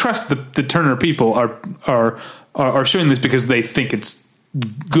 I trust the Turner people are showing this because they think it's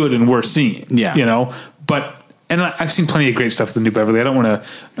good and worth seeing. Yeah. You know, and I've seen plenty of great stuff with the New Beverly. I don't want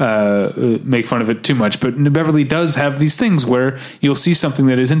to make fun of it too much, but New Beverly does have these things where you'll see something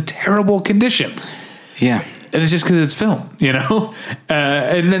that is in terrible condition. yeah. And it's just because it's film, you know?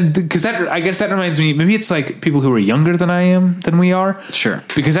 And then, because I guess that reminds me, maybe it's like people who are younger than we are. Sure.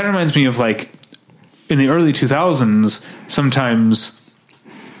 Because that reminds me of, like, in the early 2000s, sometimes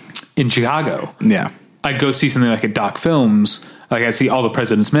in Chicago. Yeah. I'd go see something like at Doc Films. Like, I'd see All the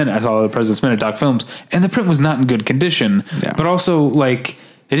President's Men. I saw All the President's Men at Doc Films, and the print was not in good condition. Yeah. But also, like,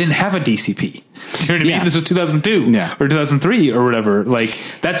 they didn't have a DCP. Do you know what I mean? Yeah. This was 2002 or 2003 or whatever. Like,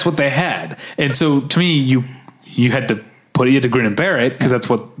 that's what they had. And so, to me, you had to you had to grin and bear it because that's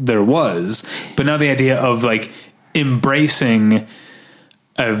what there was. But now the idea of, like, embracing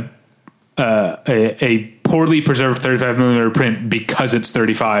a poorly preserved 35 millimeter print because it's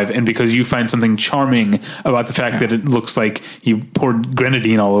 35 and because you find something charming about the fact that it looks like you poured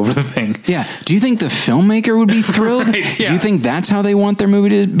grenadine all over the thing. Yeah. Do you think the filmmaker would be thrilled? Right, yeah. Do you think that's how they want their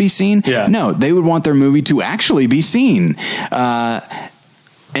movie to be seen? Yeah. No, they would want their movie to actually be seen.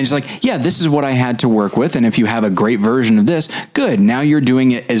 And it's like, yeah, this is what I had to work with. And if you have a great version of this, good. Now you're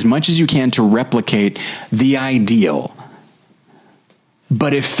doing it as much as you can to replicate the ideal.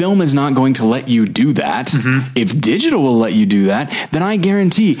 But if film is not going to let you do that, if digital will let you do that, then I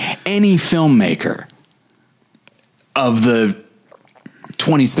guarantee any filmmaker of the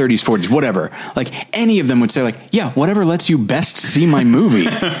 20s, 30s, 40s, whatever, like any of them would say, like, yeah, whatever lets you best see my movie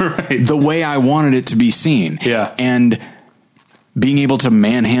Right. the way I wanted it to be seen. Yeah. And being able to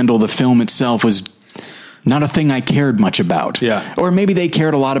manhandle the film itself was not a thing I cared much about. Yeah. Or maybe they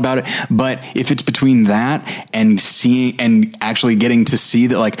cared a lot about it, but if it's between that and seeing and actually getting to see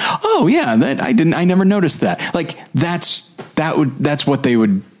that, like, oh yeah, I never noticed that. Like, that's what they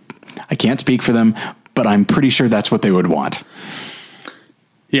would, I can't speak for them, but I'm pretty sure that's what they would want.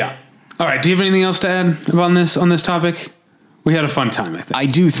 Yeah. All right. Do you have anything else to add on this topic? We had a fun time, I think. I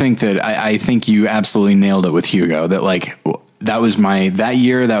do think that I think you absolutely nailed it with Hugo. That, like, that was my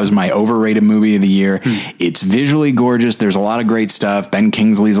overrated movie of the year. It's visually gorgeous. There's a lot of great stuff. Ben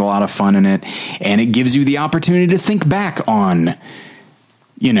Kingsley's a lot of fun in it, and it gives you the opportunity to think back on,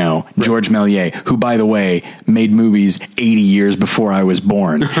 you know, George Méliès, who, by the way, made movies 80 years before I was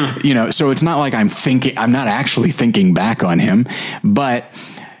born. You know, so it's not like I'm not actually thinking back on him, but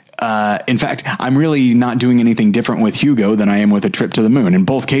in fact, I'm really not doing anything different with Hugo than I am with A Trip to the Moon. In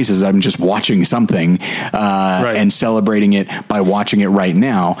both cases, I'm just watching something and celebrating it by watching it right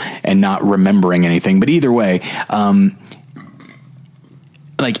now and not remembering anything. But either way,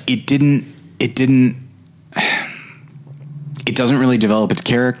 like, it doesn't really develop its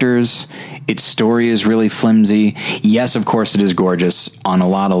characters. Its story is really flimsy. Yes, of course it is gorgeous on a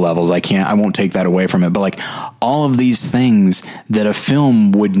lot of levels. I won't take that away from it. But, like, all of these things that a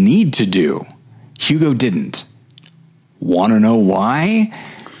film would need to do, Hugo didn't. Want to know why?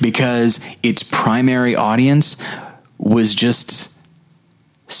 Because its primary audience was just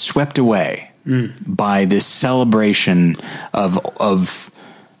swept away by this celebration of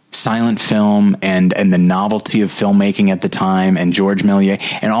silent film and the novelty of filmmaking at the time, and George Méliès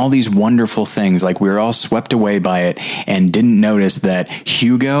and all these wonderful things. Like, we were all swept away by it and didn't notice that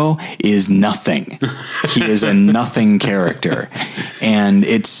Hugo is nothing. He is a nothing character, and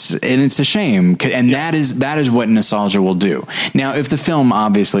it's a shame. And that is what nostalgia will do. Now, if the film,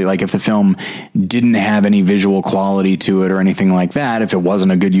 obviously, like, if the film didn't have any visual quality to it or anything like that, if it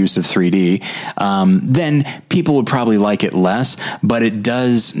wasn't a good use of 3D, then people would probably like it less. But it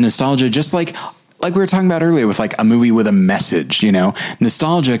does nostalgia, just like we were talking about earlier with, like, a movie with a message. You know,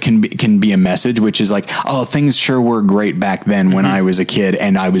 nostalgia can be a message, which is like, oh, things sure were great back then when I was a kid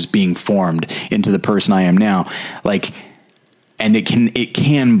and I was being formed into the person I am now. Like, and it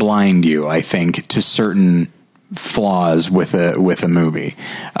can blind you, I think, to certain flaws with a movie,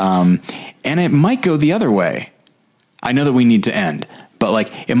 and it might go the other way. I know that we need to end, but,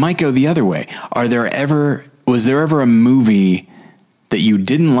 like, it might go the other way. Was there ever a movie that you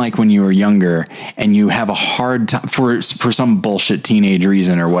didn't like when you were younger and you have a hard time for some bullshit teenage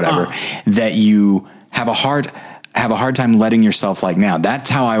reason or whatever, that you have a hard time letting yourself like now? That's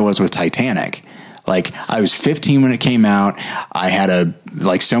how I was with Titanic. Like, I was 15 when it came out. I had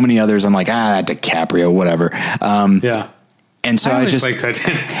like so many others. I'm like, DiCaprio, whatever. Yeah. And so I just like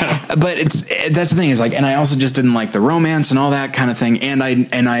Titanic. But that's the thing is like, and I also just didn't like the romance and all that kind of thing. And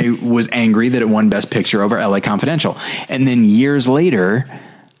I was angry that it won Best Picture over LA Confidential. And then years later,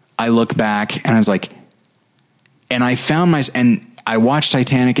 I look back and I was like, and I found and I watched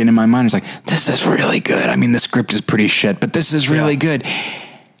Titanic, and in my mind, I was like, this is really good. I mean, the script is pretty shit, but this is really good.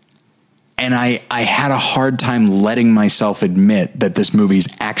 And I had a hard time letting myself admit that this movie's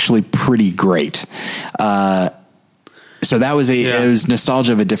actually pretty great. So that was it was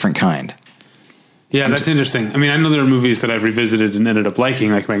nostalgia of a different kind. Yeah, that's interesting. I mean, I know there are movies that I've revisited and ended up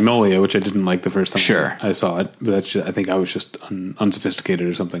liking, like Magnolia, which I didn't like the first time I saw it. But I think I was just unsophisticated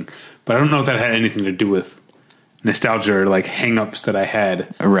or something. But I don't know if that had anything to do with nostalgia or like hang-ups that I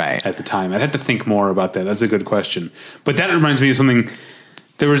had at the time. I'd have to think more about that. That's a good question. But that reminds me of something.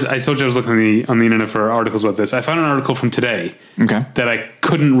 I told you I was looking on the internet for articles about this. I found an article from today that I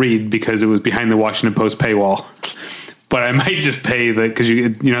couldn't read because it was behind the Washington Post paywall. But I might just pay because you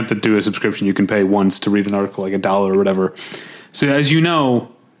don't have to do a subscription. You can pay once to read an article, like $1 or whatever. So as you know,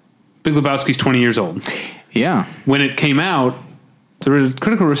 Big Lebowski's 20 years old. Yeah. When it came out, the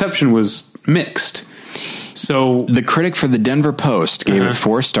critical reception was mixed. So the critic for the Denver Post gave it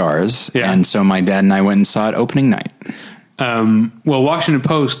 4 stars. Yeah. And so my dad and I went and saw it opening night. Well, Washington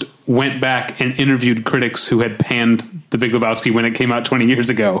Post went back and interviewed critics who had panned The Big Lebowski when it came out 20 years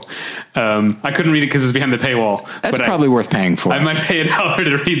ago. I couldn't read it because it's behind the paywall. That's probably worth paying for. I might pay $1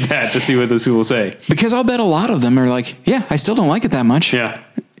 to read that to see what those people say. Because I'll bet a lot of them are like, yeah, I still don't like it that much. Yeah.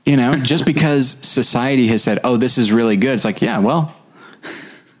 You know, just because society has said, oh, this is really good. It's like, yeah, well,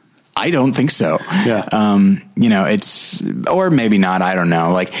 I don't think so. Yeah. You know, or maybe not. I don't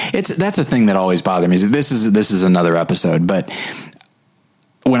know. Like that's a thing that always bothered me. This is another episode, but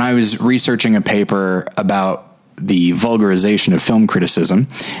when I was researching a paper about the vulgarization of film criticism,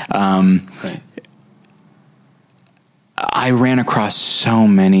 I ran across so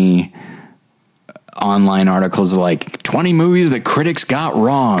many online articles like 20 movies that critics got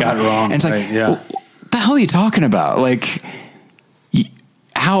wrong. And it's like, what the hell are you talking about? Like,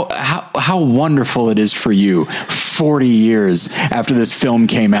 how wonderful it is for you 40 years after this film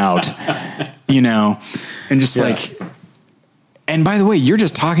came out, you know, and just like, and by the way, you're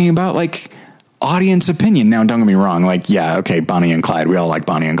just talking about like audience opinion. Now, don't get me wrong. Like, yeah, okay. Bonnie and Clyde. We all like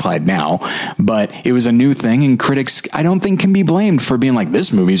Bonnie and Clyde now, but it was a new thing, and critics, I don't think, can be blamed for being like,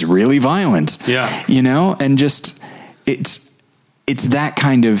 this movie's really violent. Yeah. You know, and just, it's that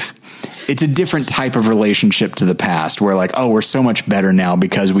kind of, it's a different type of relationship to the past where like, oh, we're so much better now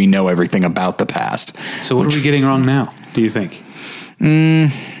because we know everything about the past. So what are we getting wrong now, do you think?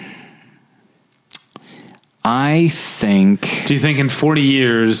 I think... Do you think in 40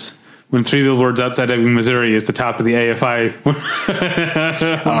 years, when 3 Billboards Outside Ebbing, Missouri is the top of the AFI...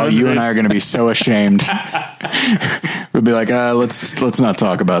 Oh, you and I are going to be so ashamed. We'll be like, let's not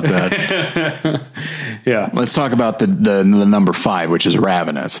talk about that. Yeah. Let's talk about the number 5, which is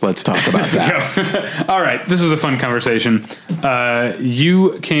Ravenous. Let's talk about that. All right. This is a fun conversation.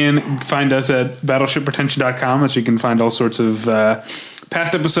 You can find us at battleshippretension.com, so you can find all sorts of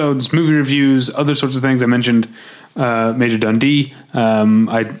past episodes, movie reviews, other sorts of things. I mentioned Major Dundee.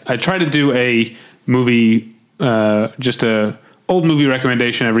 I try to do a movie, just a old movie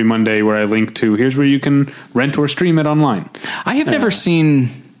recommendation every Monday where I link to here's where you can rent or stream it online. I have never seen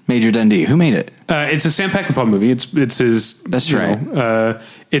Major Dundee. Who made it? It's a Sam Peckinpah movie. It's his. That's right.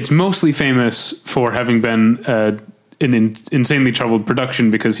 It's mostly famous for having been an insanely troubled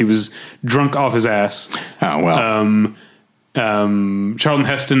production because he was drunk off his ass. Oh well. Charlton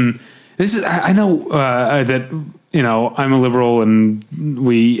Heston. This is. I know that I'm a liberal and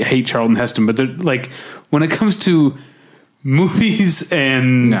we hate Charlton Heston, but like when it comes to movies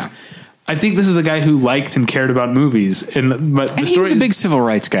and. No. I think this is a guy who liked and cared about movies, but the he was a big civil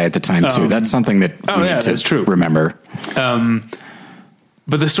rights guy at the time too. That's something that we need to remember.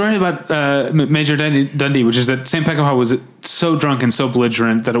 But the story about Major Dundee, which is that Sam Peckinpah was so drunk and so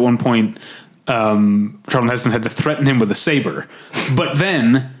belligerent that at one point Charlton Heston had to threaten him with a saber. But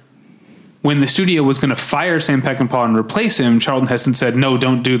then, when the studio was going to fire Sam Peckinpah and replace him, Charlton Heston said, "No,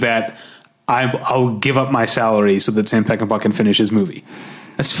 don't do that. I'll give up my salary so that Sam Peckinpah can finish his movie."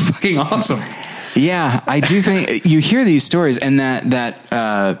 That's fucking awesome. Yeah, I do think you hear these stories, and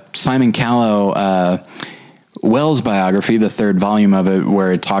that Simon Callow Wells biography, the 3rd volume of it,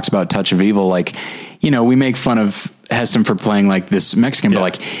 where it talks about Touch of Evil. Like, we make fun of Heston for playing like this Mexican, but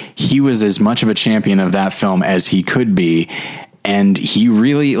like he was as much of a champion of that film as he could be. And he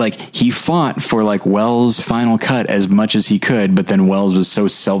really, like, he fought for, like, Wells' final cut as much as he could, but then Wells was so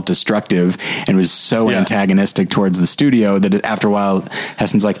self-destructive and was so antagonistic towards the studio that after a while,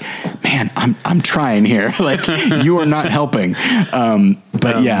 Heston's like, man, I'm trying here. Like, you are not helping.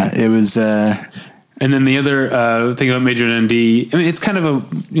 But yeah, it was... and then the other thing about Major Dundee, I mean, it's kind of a,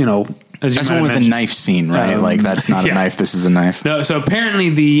 you know... As that's one with a knife scene, right? Like, that's not a knife, this is a knife. No, so apparently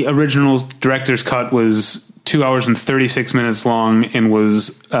the original director's cut was 2 hours and 36 minutes long and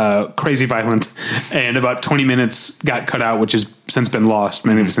was crazy violent, and about 20 minutes got cut out, which has since been lost.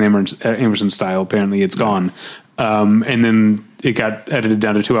 Maybe it's an Emerson style. Apparently it's gone. And then it got edited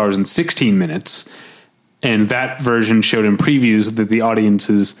down to 2 hours and 16 minutes. And that version showed in previews that the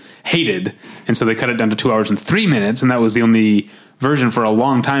audiences hated. And so they cut it down to 2 hours and 3 minutes. And that was the only version for a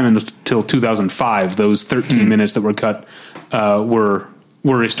long time until 2005. Those 13 minutes that were cut were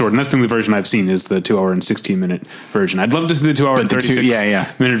restored. And that's the only version I've seen is the 2 hour and 16 minute version. I'd love to see the 2 hour and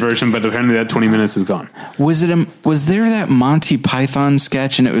 36 minute version, but apparently that 20 minutes is gone. Was there that Monty Python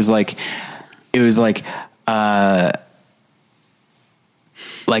sketch? And it was like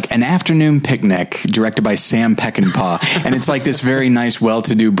An Afternoon Picnic, directed by Sam Peckinpah. And it's like this very nice,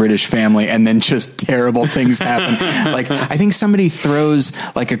 well-to-do British family, and then just terrible things happen. Like, I think somebody throws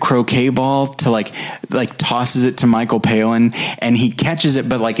like a croquet ball to like tosses it to Michael Palin, and he catches it,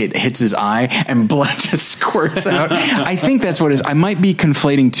 but like it hits his eye and blood just squirts out. I think that's what it is. I might be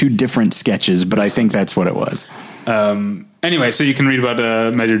conflating two different sketches, but I think that's what it was. Anyway, so you can read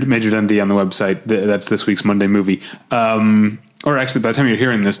about Major Dundee on the website. That's this week's Monday movie. Or actually, by the time you're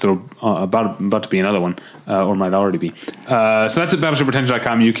hearing this, there'll about to be another one, or might already be. So that's at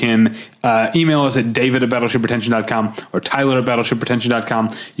battleshippretension.com. You can email us at david@battleshippretension.com or tyler@battleshippretension.com.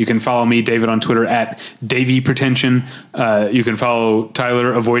 You can follow me, David, on Twitter at DavyPretension. You can follow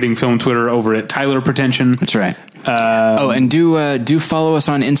Tyler, avoiding film Twitter, over at TylerPretension. That's right. And do follow us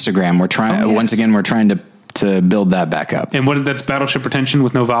on Instagram. We're trying once again. We're trying to build that back up. And that's Battleship Pretension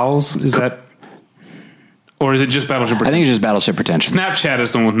with no vowels? Is that... Or is it just Battleship Pretension? I think it's just Battleship Pretension. Snapchat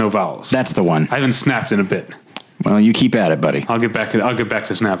is the one with no vowels. That's the one. I haven't snapped in a bit. Well, you keep at it, buddy. I'll get back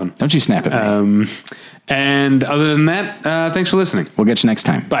to snapping. Don't you snap at me. And other than that, thanks for listening. We'll get you next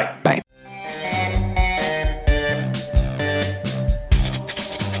time. Bye. Bye.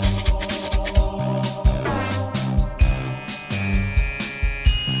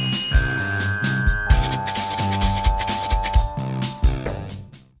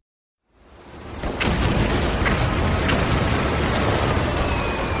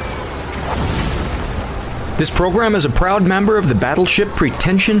 This program is a proud member of the Battleship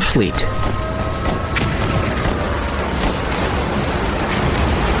Pretension fleet.